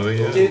doing with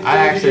it yet. I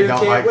actually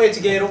don't like. Wait to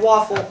get a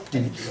waffle.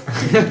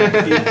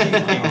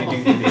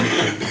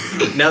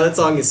 Now that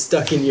song is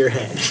stuck in your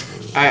head.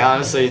 I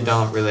honestly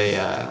don't really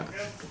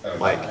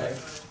like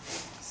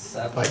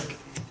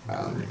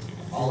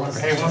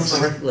Hey, what's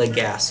the Like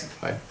gas.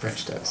 like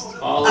French toast.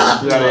 all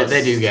Yeah,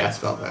 they do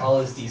gasp about that. All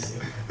is DC.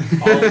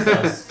 all of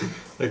us.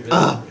 Like,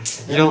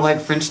 you don't like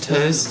French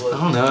toast? I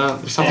don't know.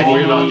 There's something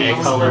weird about egg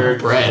colored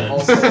bread.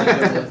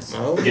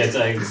 Gets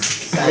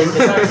eggs.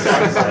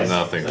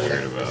 Nothing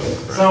weird about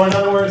it. So in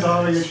other words,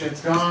 all of your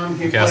shit's gone.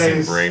 He Casting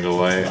plays Bring to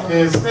Light.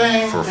 his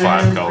thing, for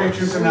 5 and colors.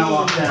 creatures are now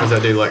locked Does down.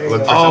 that do like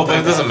look for Oh, but something?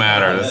 it doesn't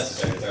matter.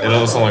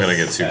 It's only gonna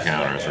get 2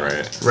 counters,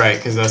 right? Right,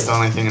 because that's the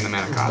only thing in the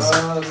mana cost.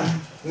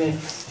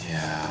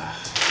 Yeah.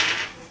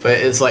 But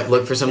it's like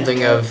look for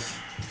something of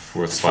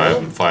Worth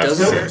 5 Does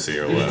it? CMC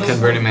or less.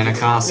 converted mana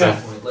cost of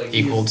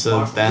equal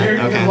to that. Here you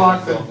can Okay.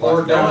 lock the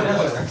board down.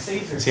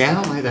 See, I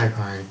don't like that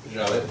card.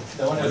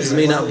 This is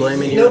me not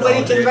blaming you at Nobody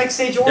all. can Rex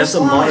Sage or That's a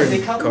slide. modern They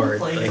come card, and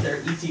play like- with their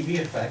ETB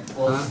effect.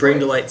 Bring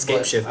to light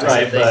scape shift or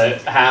Right, something.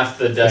 but half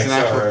the decks Isn't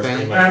that are for pretty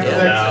thing? much Half the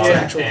filled decks, out, yeah.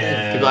 Actual thing.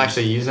 and People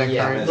actually use that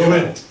Yeah. card? Do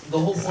it. The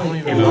whole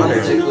point In modern,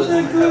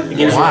 it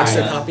gives you Why?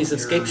 extra copies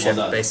of scape shift,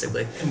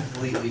 basically.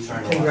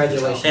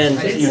 Congratulations.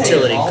 And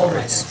utility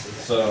cards.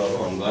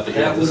 So I'm glad to That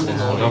hear would have been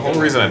The whole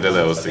reason I did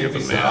that was to get the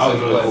I was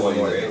mana. gonna play one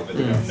more game, but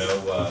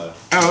no.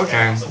 Oh,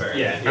 okay.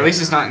 yeah. Or at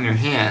least it's not in your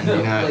hand, you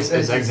know, it's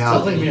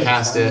exiled and you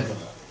cast it.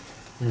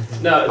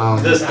 No,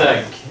 this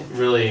deck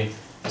really.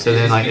 So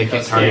then like they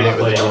can't target it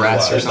with a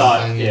duress or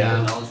something, you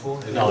know?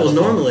 Well,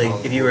 normally,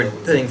 if you were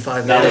putting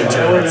 5 mana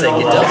into it, it's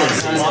like it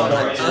doubles.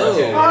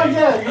 Oh. Oh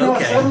yeah, you know,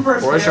 Okay. 7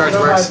 versus Four charge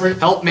no works. hybrid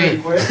Help me.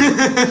 pretty quick.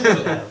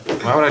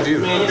 Why would I do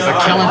that? It's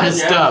like killing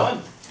his stuff.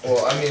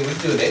 Well, I mean, we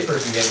do an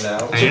 8-person game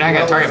now. And you're not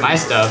gonna target my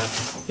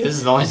stuff. This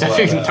is the only stuff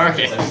you can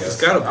target. It's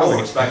got a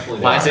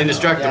point. Mine's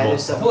indestructible.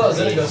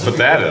 But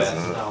that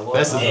isn't.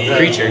 This is a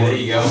creature.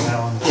 Yeah,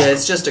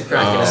 it's just a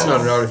kraken, it's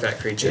not an artifact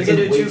creature. You can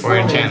do 2 Or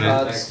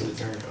enchantment.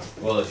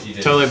 Well, if you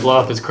did Totally blow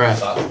up his crap.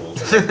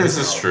 This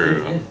is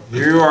true.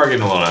 You are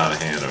getting a little out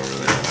of hand over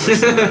there. I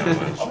understand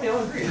that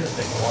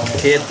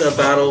much. Hit the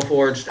battle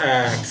forged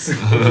axe.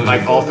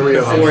 Like all 3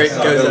 of Before it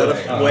them. goes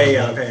out of, way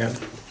out of hand.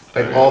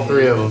 Like all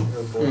 3 of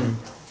them.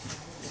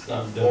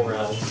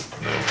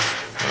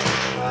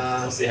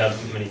 We'll see how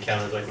many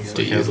counters I can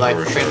Do get. you like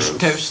French Hey,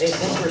 toast?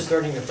 since we're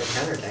starting to play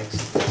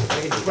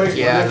counterattacks, Wait,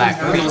 Yeah, I like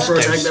French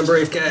Protect the toast.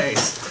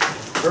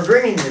 briefcase. we're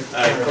bringing your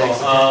Alright,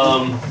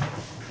 counterattacks. cool.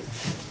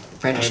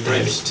 French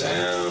toast.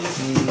 down.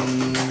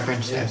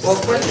 French toast. Well,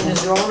 question is,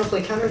 do you all want to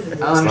play counters or do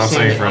you I want Stop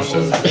saying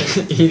understand French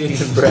toast. eating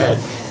the bread.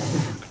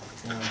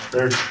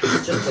 to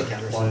just play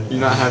counters? You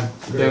not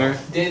have dinner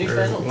Danny or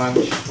Fennel. lunch?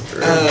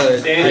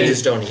 I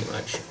just don't eat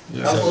much.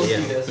 How So, close yeah.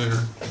 you guys?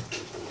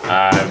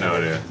 I have no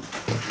idea.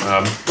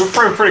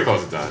 We're pretty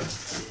close to done.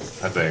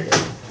 I think.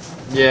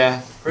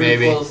 Yeah, Pretty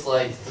maybe. close,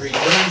 like 3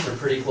 turns, or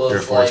pretty close, You're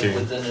like 14.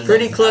 within an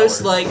Pretty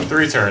close, hour? like,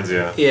 3 turns,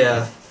 yeah.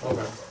 yeah.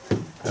 Okay.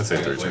 I'd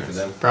say 3 turns.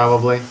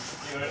 Probably.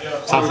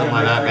 Something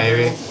like that,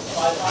 maybe.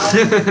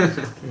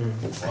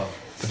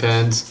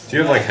 Depends. Do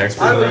you have like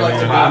hexproof I or would like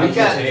to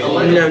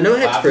anything? No, no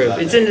hexproof.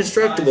 It's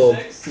indestructible,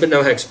 but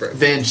no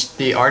hexproof.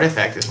 The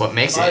artifact is what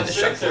makes it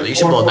indestructible. You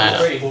should blow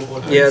that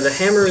up. Yeah, the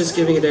hammer is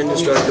giving it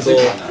indestructible.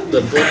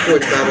 The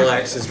Bloodforged Battle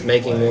Axe is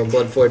making more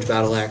Bloodforged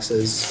Battle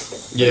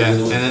Axes. Yeah,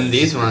 and then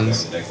these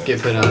ones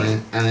get put on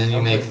it, and then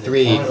you make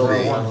 3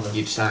 free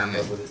each time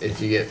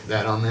if you get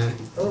that on there.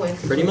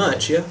 Pretty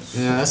much, yeah.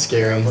 Yeah, that's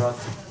scary. I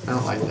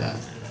don't like that.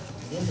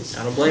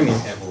 I don't blame you.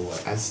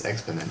 That's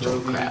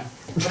exponential crap.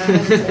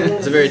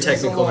 It's a very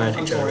technical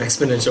magic trick,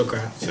 exponential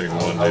crap. Take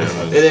 1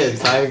 damage. It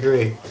is, I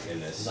agree.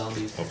 I'll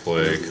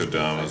play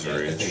Kodama's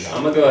Reach.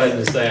 I'm gonna go ahead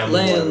and say I'm more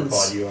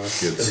Lands. pod you are.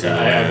 Get 'Cause 2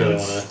 I really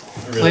lands.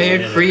 wanna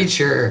Play a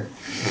creature.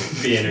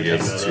 be He entertained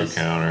gets by 2 this.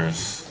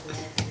 counters.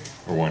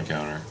 Or 1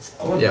 counter.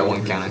 Yeah,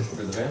 1 counter. For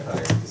the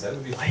vampire, 'cause that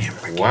would be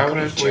Why would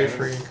I play a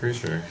freaking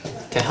creature?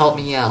 To help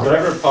me out.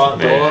 Whatever pot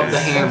Blow up the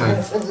hammer.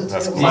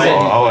 That's cool. My-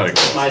 I'll let it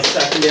go. my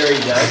secondary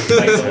deck,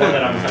 like the one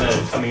that I'm kind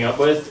of coming up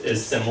with,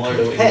 is similar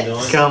to what you're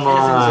doing. Come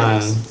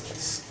on.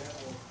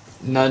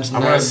 Nudge,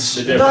 I'm gonna nudge.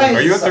 The difference.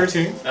 Are you at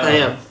 13? I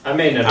am. I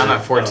may never. I'm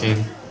at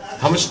 14.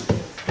 How much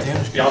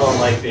damage? Y'all don't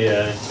like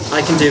the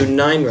I can do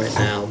 9 right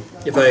now.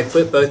 If I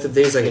equip both of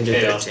these, I can do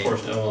chaos 13.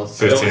 portion. Well,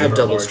 I don't have for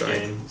double large strike.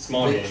 game.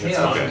 Small game. It's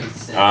Okay.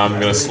 fine. I'm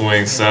gonna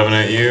swing 7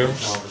 at you.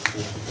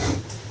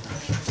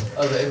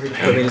 Of every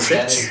Put me to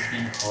 6.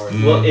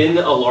 Well, in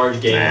a large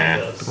game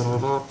Nah. like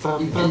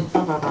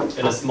this,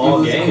 in a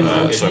small game,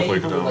 like So I it- play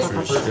Kodama's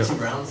Reach. Yep.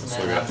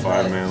 So we got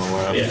 5 mana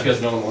left. Yeah.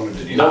 because no one wanted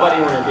to do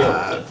nobody want to deal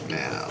with it.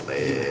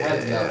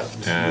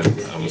 Now, And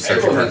I'm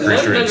searching for a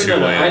creature in 2 I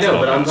lands. know,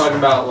 but I'm talking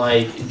about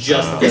like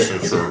just So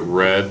this. for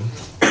red.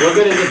 What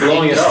good is it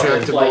blowing it up?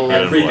 It's like Indestructible.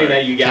 everything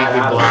that you got Can't be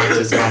out blocked. of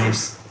It's it.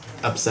 almost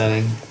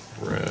upsetting.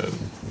 Red.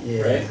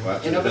 Yeah.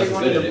 Right? And nobody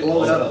wanted to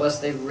blow it up unless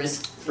they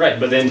risked. Right,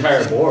 but the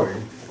entire board,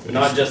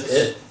 not just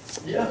it.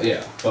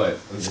 Yeah, but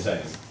I'm just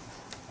saying.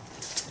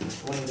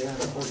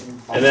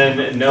 And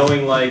then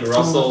knowing like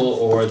Russell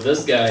or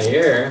this guy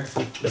here,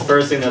 the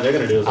first thing that they're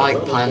gonna do is I like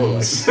 "What the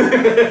puns. fuck?"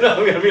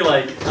 I'm gonna be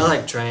like, I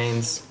like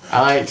trains.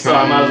 I like so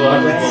I might as well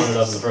have trains. blown it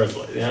up in the first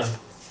place. Yeah.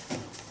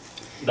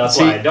 That's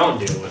See- why I don't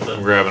deal with I'm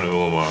it. grabbing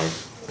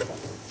Ulamog.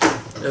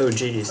 Oh,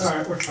 jeez.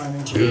 Alright, we're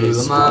finding.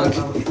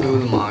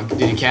 Ulamog.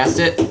 Did you cast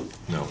it?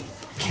 No.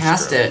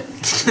 Cast it.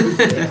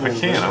 I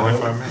can't. I only have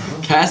 5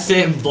 minutes. Cast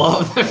it and blow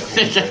up the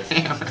freaking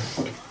hammer.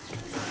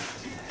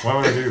 Why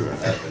would I do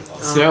that?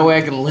 So that way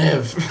I can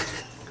live.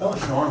 Oh,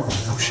 normal.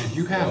 Oh shit,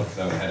 you have.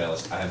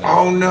 I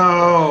Oh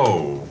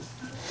no!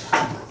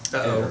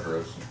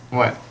 Uh-oh.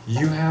 What?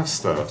 You have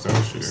stuff, don't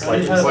you?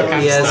 What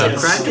kind He of has a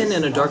stuff? Kraken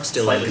and a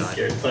Darksteel Slightly icon.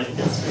 scared playing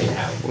against me.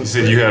 You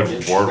said you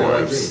had board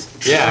wipes.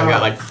 Yeah, I've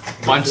got like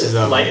bunches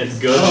of Like them. it's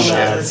good and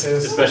bad,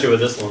 especially with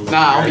this one.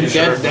 Nah, I'll be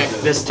dead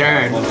this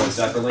turn.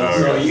 So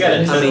you got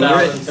a I mean, you're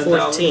at 10,000,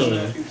 14.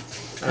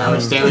 How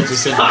much damage you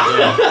said?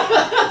 Yeah.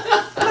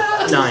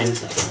 9.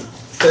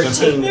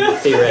 13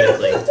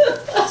 theoretically.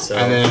 So.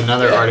 And then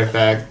another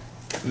artifact.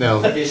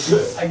 No. Put it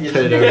over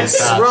the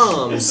top.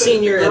 Srom,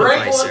 Senior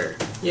Edificer.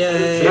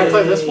 Yay! Can I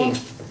play this one?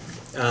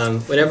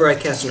 Whenever I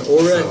cast an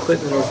aura,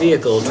 equipment, or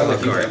vehicle, draw a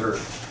card.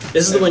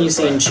 This is the one you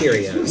see in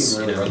Cheerios.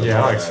 You know.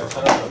 Yeah, I like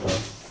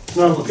stuff.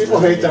 No, people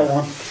hate that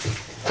one.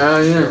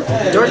 Oh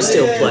yeah.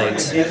 Darksteel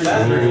Plate.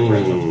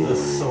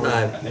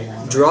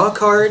 Ooh. Draw a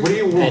card What do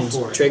you want and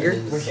for it? trigger.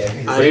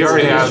 We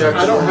already have.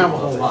 I don't have a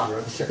whole lot.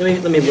 Let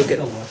me look at.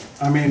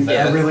 I mean,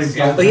 Yeah. I really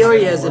don't. But he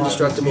already has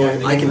Indestructible.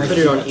 I can put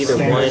it on either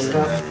one.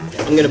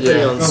 I'm gonna put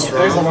it on There's a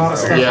Strong. lot of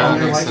stuff Yeah, on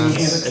there makes like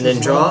sense. And then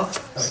draw.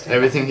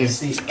 Everything he's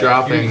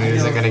dropping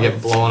isn't gonna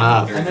get blown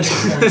up.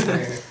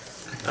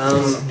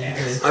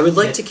 I would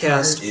like to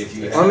cast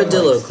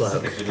Armadillo Cloak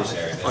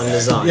on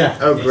Nazahn. Yeah.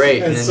 Oh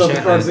great, And an so the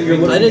cards that you're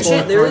enchantment. An looking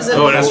enchant, there is an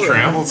Oh, it has aura.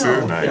 trample too?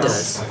 It Nice.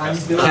 does.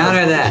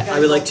 Counter that. I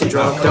would like to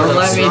draw a card. Don't on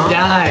let me Strong.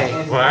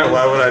 die. Why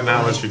would I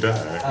not let you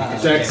die?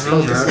 Dex. You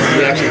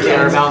actually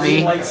care about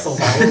me? I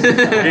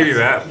gave you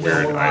that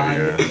weird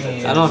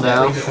idea. I don't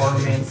know.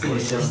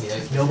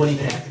 Nobody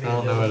can I activate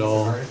don't know at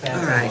all.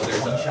 Alright.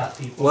 one-shot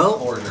people. Well,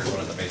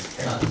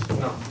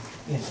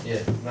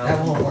 That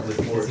won't work.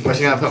 What's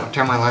you gonna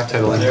turn my life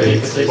total into?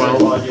 12.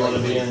 Squad you want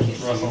to be in,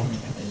 Russell.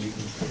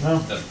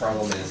 The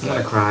problem is I'm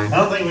gonna cry. I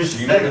don't think we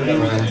should take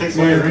it.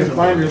 Take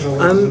binders away.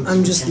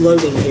 I'm just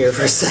loading here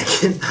for a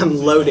second. I'm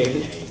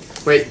loading.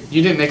 Wait,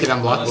 you didn't make it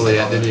unblockable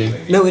yet, did you?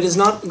 No, it is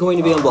not going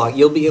to be unblocked.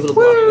 You'll be able to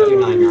block it with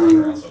your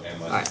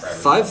 9/9. Alright,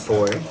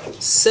 5/4,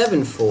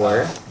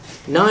 7/4,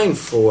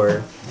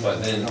 9/4,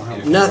 But then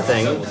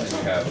nothing,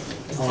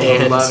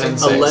 and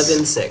 11/6.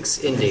 11/6.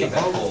 Indeed.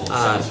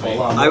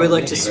 I would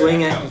like to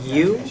swing at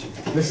you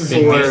for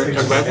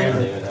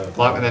 11.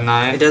 Block with a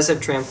 9. It does have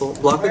trample.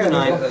 Block with a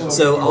 9,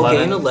 so I'll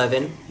gain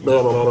 11.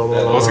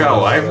 Oh, it's got a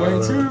life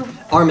wing too?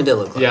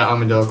 Armadillo Cloak. Yeah,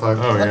 Armadillo Cloak.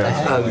 Oh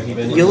yeah.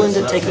 You'll end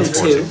up taking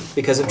 2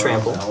 because of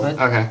trample.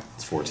 Okay.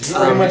 It's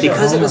 14.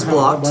 Because it was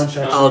blocked,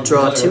 I'll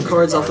draw 2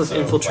 cards off of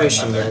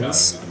Infiltration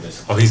Lens.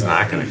 Oh, he's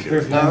not gonna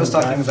kill you. No, I was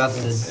talking about the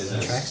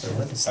Atraxa.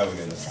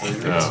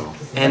 No.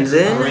 And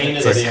then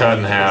It's like cut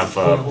in half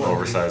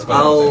oversized.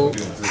 I'll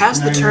pass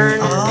the turn,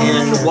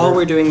 and while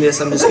we're doing this,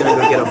 I'm just gonna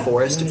go get a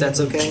forest, if that's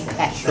okay,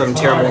 from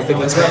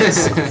Terramorphic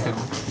Inspects.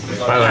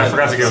 By the way, I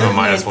forgot to give him a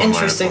 -1/-1.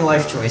 Interesting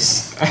life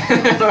choice.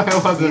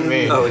 It wasn't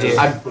me. Oh, dear.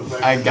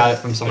 I got it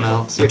from someone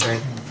else. Your turn.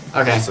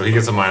 Okay. So he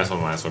gets a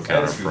 -1/-1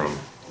 counter from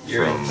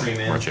You're in 3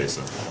 man.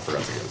 Marchesa. I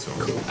forgot to give it to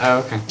him. Oh,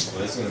 okay.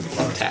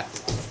 Tap.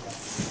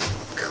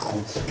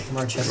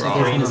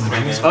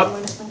 Up.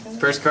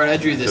 First card I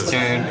drew this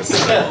turn.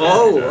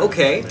 Oh,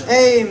 okay.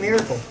 Hey,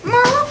 miracle.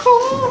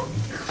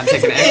 I'm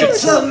taking an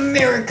It's extra. a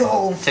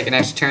miracle. Take an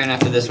extra turn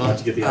after this one.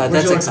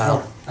 That's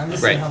exile.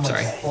 Right.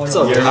 Sorry. It's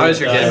all I good. always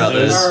forget about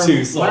those.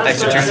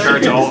 Extra turn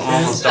cards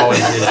almost always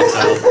get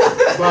exiled.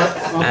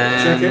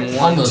 And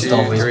 1, 2,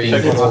 3,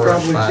 It's 4,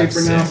 probably 5,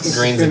 cheaper now 6. since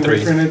Green's it's a been 3.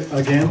 reprinted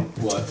again.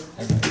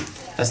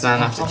 That's not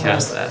enough to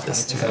cast that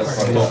this turn.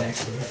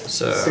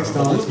 So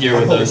 $6 You're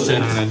with those two.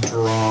 I'm gonna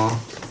draw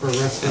for a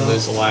rest and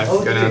lose a life.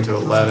 Go down to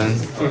 11.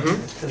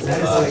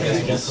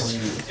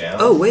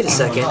 Oh, wait a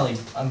second.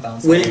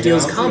 When it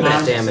deals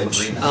combat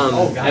damage,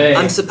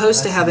 I'm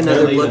supposed to have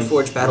another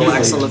Bloodforge Battle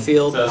Axe on the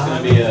field. So it's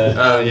gonna be a.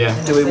 Oh yeah.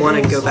 Do we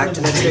want to go back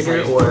to that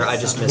trigger, or I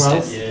just missed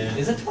it? Yeah.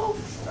 Is it 12?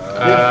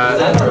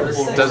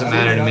 Doesn't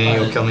matter to me.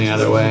 You'll kill me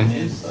either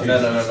way. No.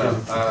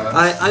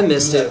 I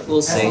missed it.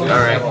 We'll see. All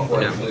right. No.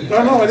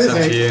 No, it It's is up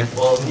to 8. you.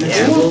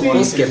 Yeah,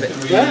 we'll skip it.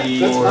 That's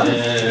fine. I'll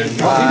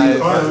give you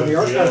 5 on the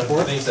archive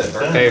for it.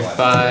 Pay You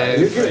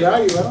 5 get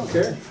value, I don't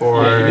care.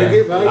 for You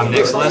get value I'm for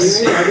next something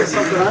list. you need, I get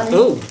something I need.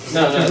 Oh,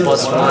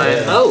 Plus 1.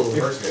 oh,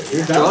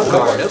 You're draw a down.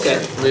 card. Okay.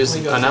 Lose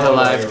another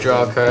life.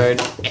 Draw a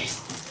card.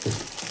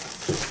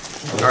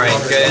 All right.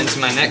 Go into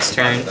my next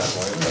turn.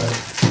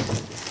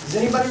 Does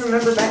anybody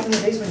remember back in the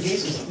days when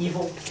Jace was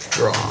evil?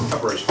 Draw.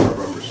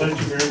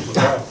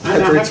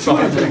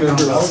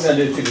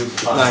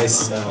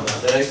 Nice.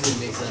 That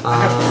actually makes sense.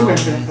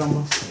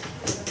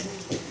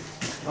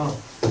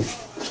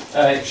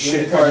 Alright,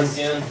 shoot cards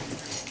again.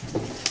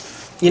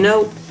 You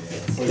know,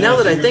 now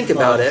that I think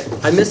about it,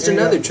 I missed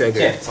another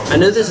trigger. I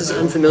know this is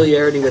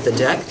unfamiliarity with the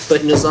deck,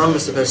 but Nazahn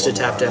was supposed to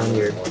tap down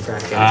your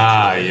Kraken.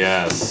 Ah,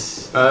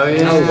 yes. Oh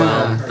yeah. Oh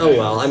well. Oh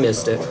well, I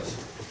missed it.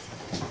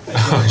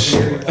 Oh,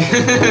 shit.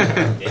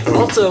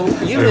 Also,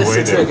 you missed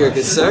a trigger,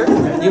 good sir.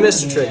 You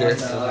missed a trigger.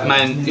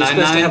 My You're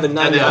supposed to have a 9/9.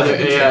 at the other,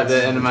 yeah,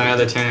 the end of my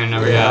other turn.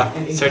 Over, yeah.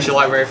 Search your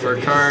library for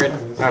a card.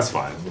 That's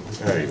fine.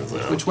 That evens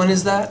out. Which one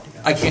is that?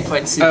 I can't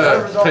quite see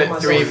that. Put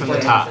 3 from the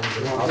top.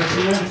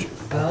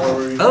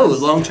 Oh,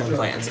 long-term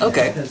plans.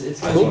 Okay.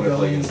 Cool.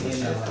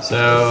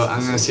 So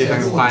I'm gonna see if I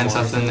can find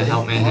something to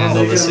help me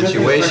handle the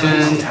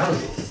situation.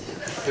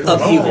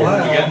 Upheaval.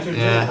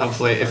 Yeah,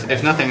 hopefully.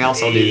 If nothing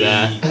else, I'll do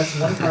that.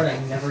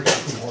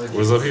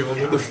 What's upheaval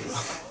do?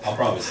 I'll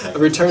probably say.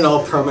 Return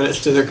all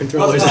permanents to their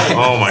controllers.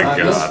 Oh my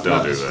god,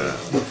 don't do that.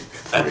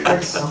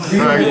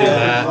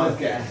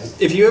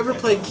 If you ever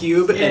play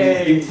Cube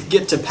and you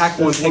get to pack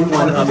one, pick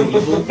one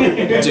upheaval,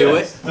 do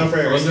it.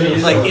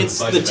 Like it's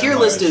the tier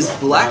list is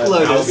Black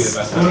Lotus,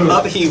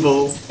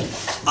 upheaval,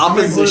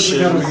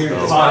 opposition,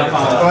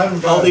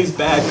 all these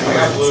bad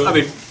cards. I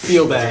mean,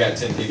 feel bad.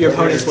 Your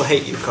opponents will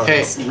hate you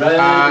Okay. cards.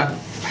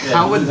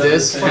 How would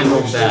this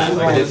handle that?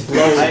 Would it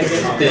blow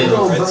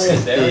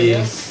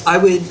the I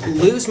would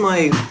lose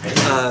my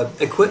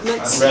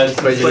equipments, but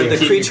the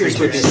creatures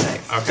would be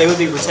safe. They would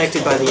be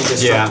protected by the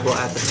indestructible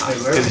at the time.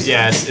 Cause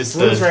yeah, it's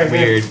the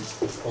weird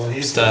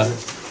stuff.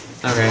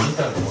 Okay.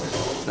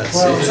 Let's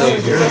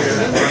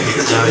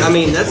see. I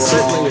mean, that's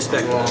certainly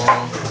respectable.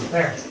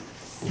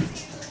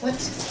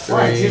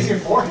 Why? It's easier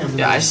for him.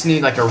 Yeah, I just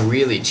need like a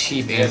really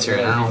cheap answer,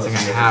 and I don't think I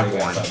have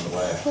one.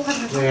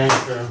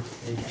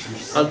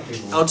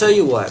 I'll tell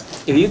you what.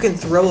 If you can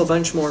throw a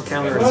bunch more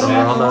counters on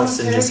Ramos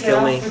and just kill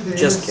me,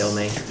 just kill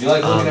me.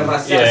 Yeah,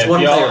 It's if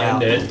one y'all player end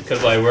out. it,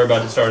 because like we're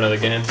about to start another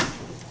game.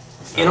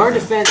 In our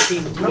defense, he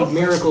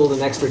miracled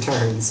an extra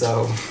turn,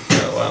 so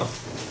Oh wow,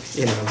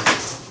 you know.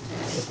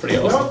 that's pretty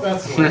awesome. Nope,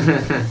 that's the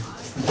one.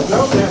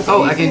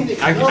 Oh, I can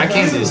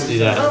just do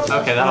that.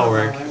 Okay, that'll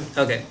work.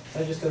 Okay.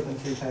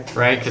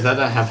 Right? Because that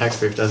doesn't have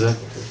hexproof, does it?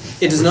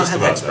 It does not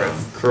have hexproof.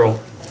 Cool.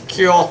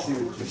 Cool.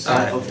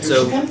 Alright,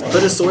 so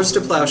put a Swords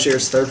to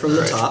Plowshares third from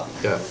the top.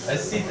 Yeah.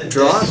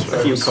 Draw a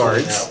few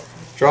cards.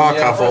 Draw a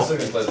couple.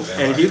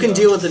 And if you can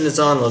deal with the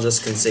Nazahn, we'll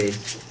just concede.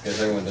 Because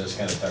everyone does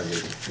kind of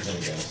target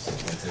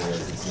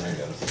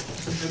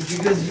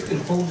Because you can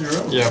hold your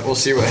own. Yeah, we'll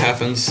see what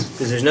happens.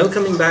 Because there's no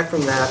coming back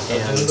from that,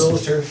 and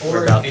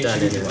we're about done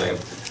anyway.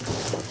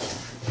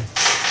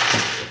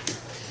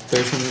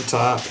 Third from the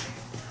top.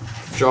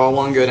 Draw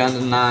one, go down to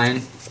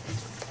 9.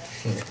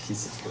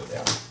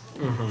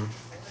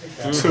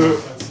 That's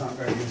not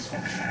very useful.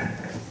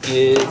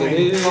 Yep,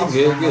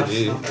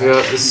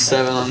 it's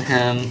 7 on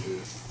him.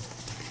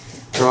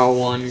 Draw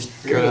one,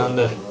 go down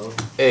to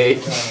 8.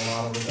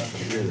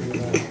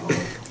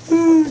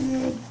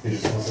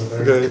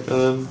 Okay, and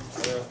then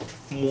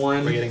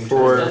 1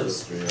 for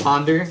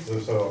Ponder.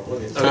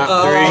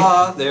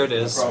 Top 3. There it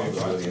is.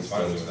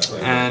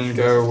 And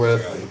go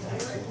with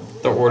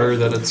the order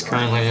that it's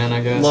currently in,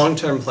 I guess.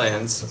 Long-term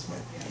plans.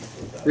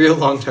 Real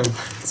long-term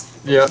plans.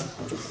 Yep.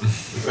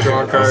 Draw a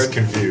I was card.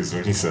 confused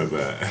when he said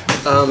that.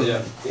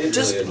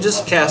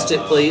 Just cast it,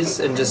 please,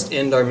 and just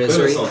end our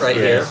misery right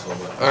here.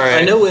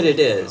 Alright. I know what it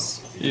is.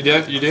 You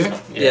do? You do?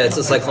 Yeah, it's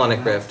a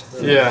Cyclonic Rift.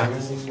 Yeah.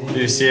 Do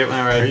you see it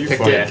whenever Are I you pick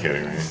fucking it?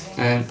 kidding me?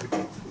 And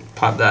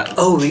pop that.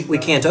 Oh, we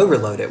can't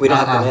overload it. We don't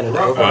have the mana to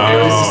overload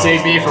It was to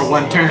save me for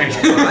 1 turn. it.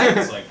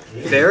 Alright.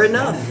 Fair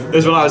enough.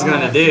 That's what I was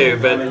gonna do,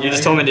 but you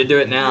just told me to do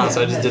it now,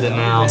 so I just did it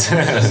now.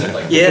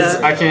 Yeah,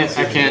 I can't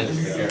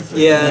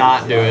yeah.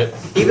 not do it.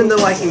 Even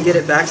though I can get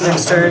it back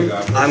next turn,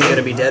 I'm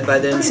gonna be dead by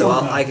then, so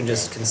I can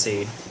just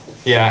concede.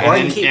 Yeah, Or I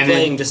can keep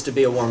playing just to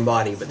be a warm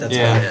body, but that's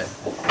about it.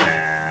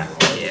 Nah.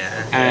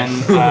 Yeah.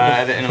 And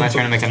at the end of my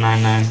turn, I make a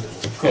 9/9.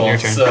 Cool. Your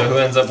turn. So who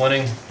ends up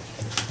winning?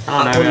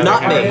 I don't know.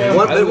 Not me.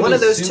 One of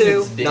those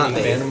two, not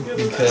me.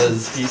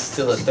 Because he's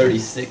still at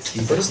 36.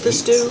 What does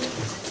this do?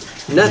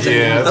 Nothing.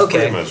 Yeah, that's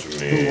Okay. pretty much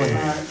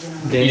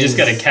me. You just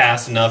gotta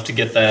cast enough to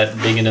get that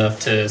big enough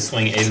to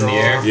swing 8 in the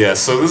air. Yeah,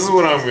 so this is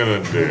what I'm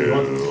gonna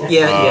do.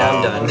 Yeah,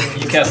 I'm done.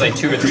 You cast like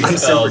 2 or 3 I'm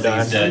spells, super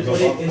and he's dead. You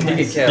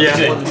could cast Yeah.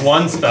 You did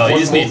 1 spell. You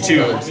just need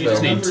 2. You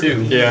just need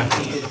 2. Yeah.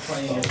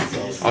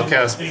 I'll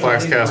cast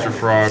Plaxcaster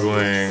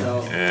Frogling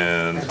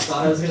and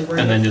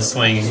And then just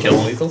swing and kill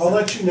him. I'll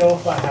let you know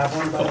if I have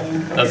one by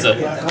then. That's it.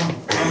 Yeah, I'm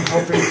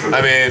hoping.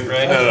 I mean,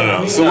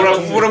 no. So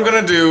what I'm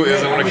gonna do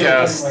is I'm gonna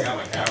cast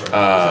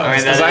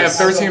because I have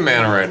 13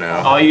 mana right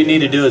now. All you need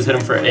to do is hit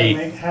him for 8.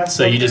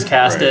 So you just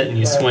cast it and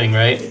you swing,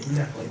 right?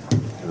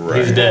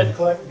 He's dead.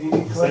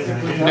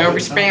 No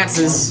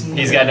responses.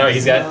 He's got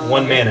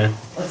 1 mana.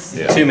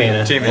 Yeah. 2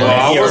 mana. Well,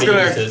 I He was already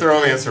gonna used it.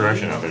 throw the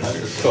Insurrection out there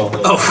too. Cool.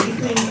 Oh.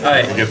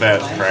 Alright. Get that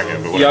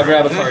Kraken, but Y'all whatever.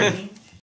 grab a card.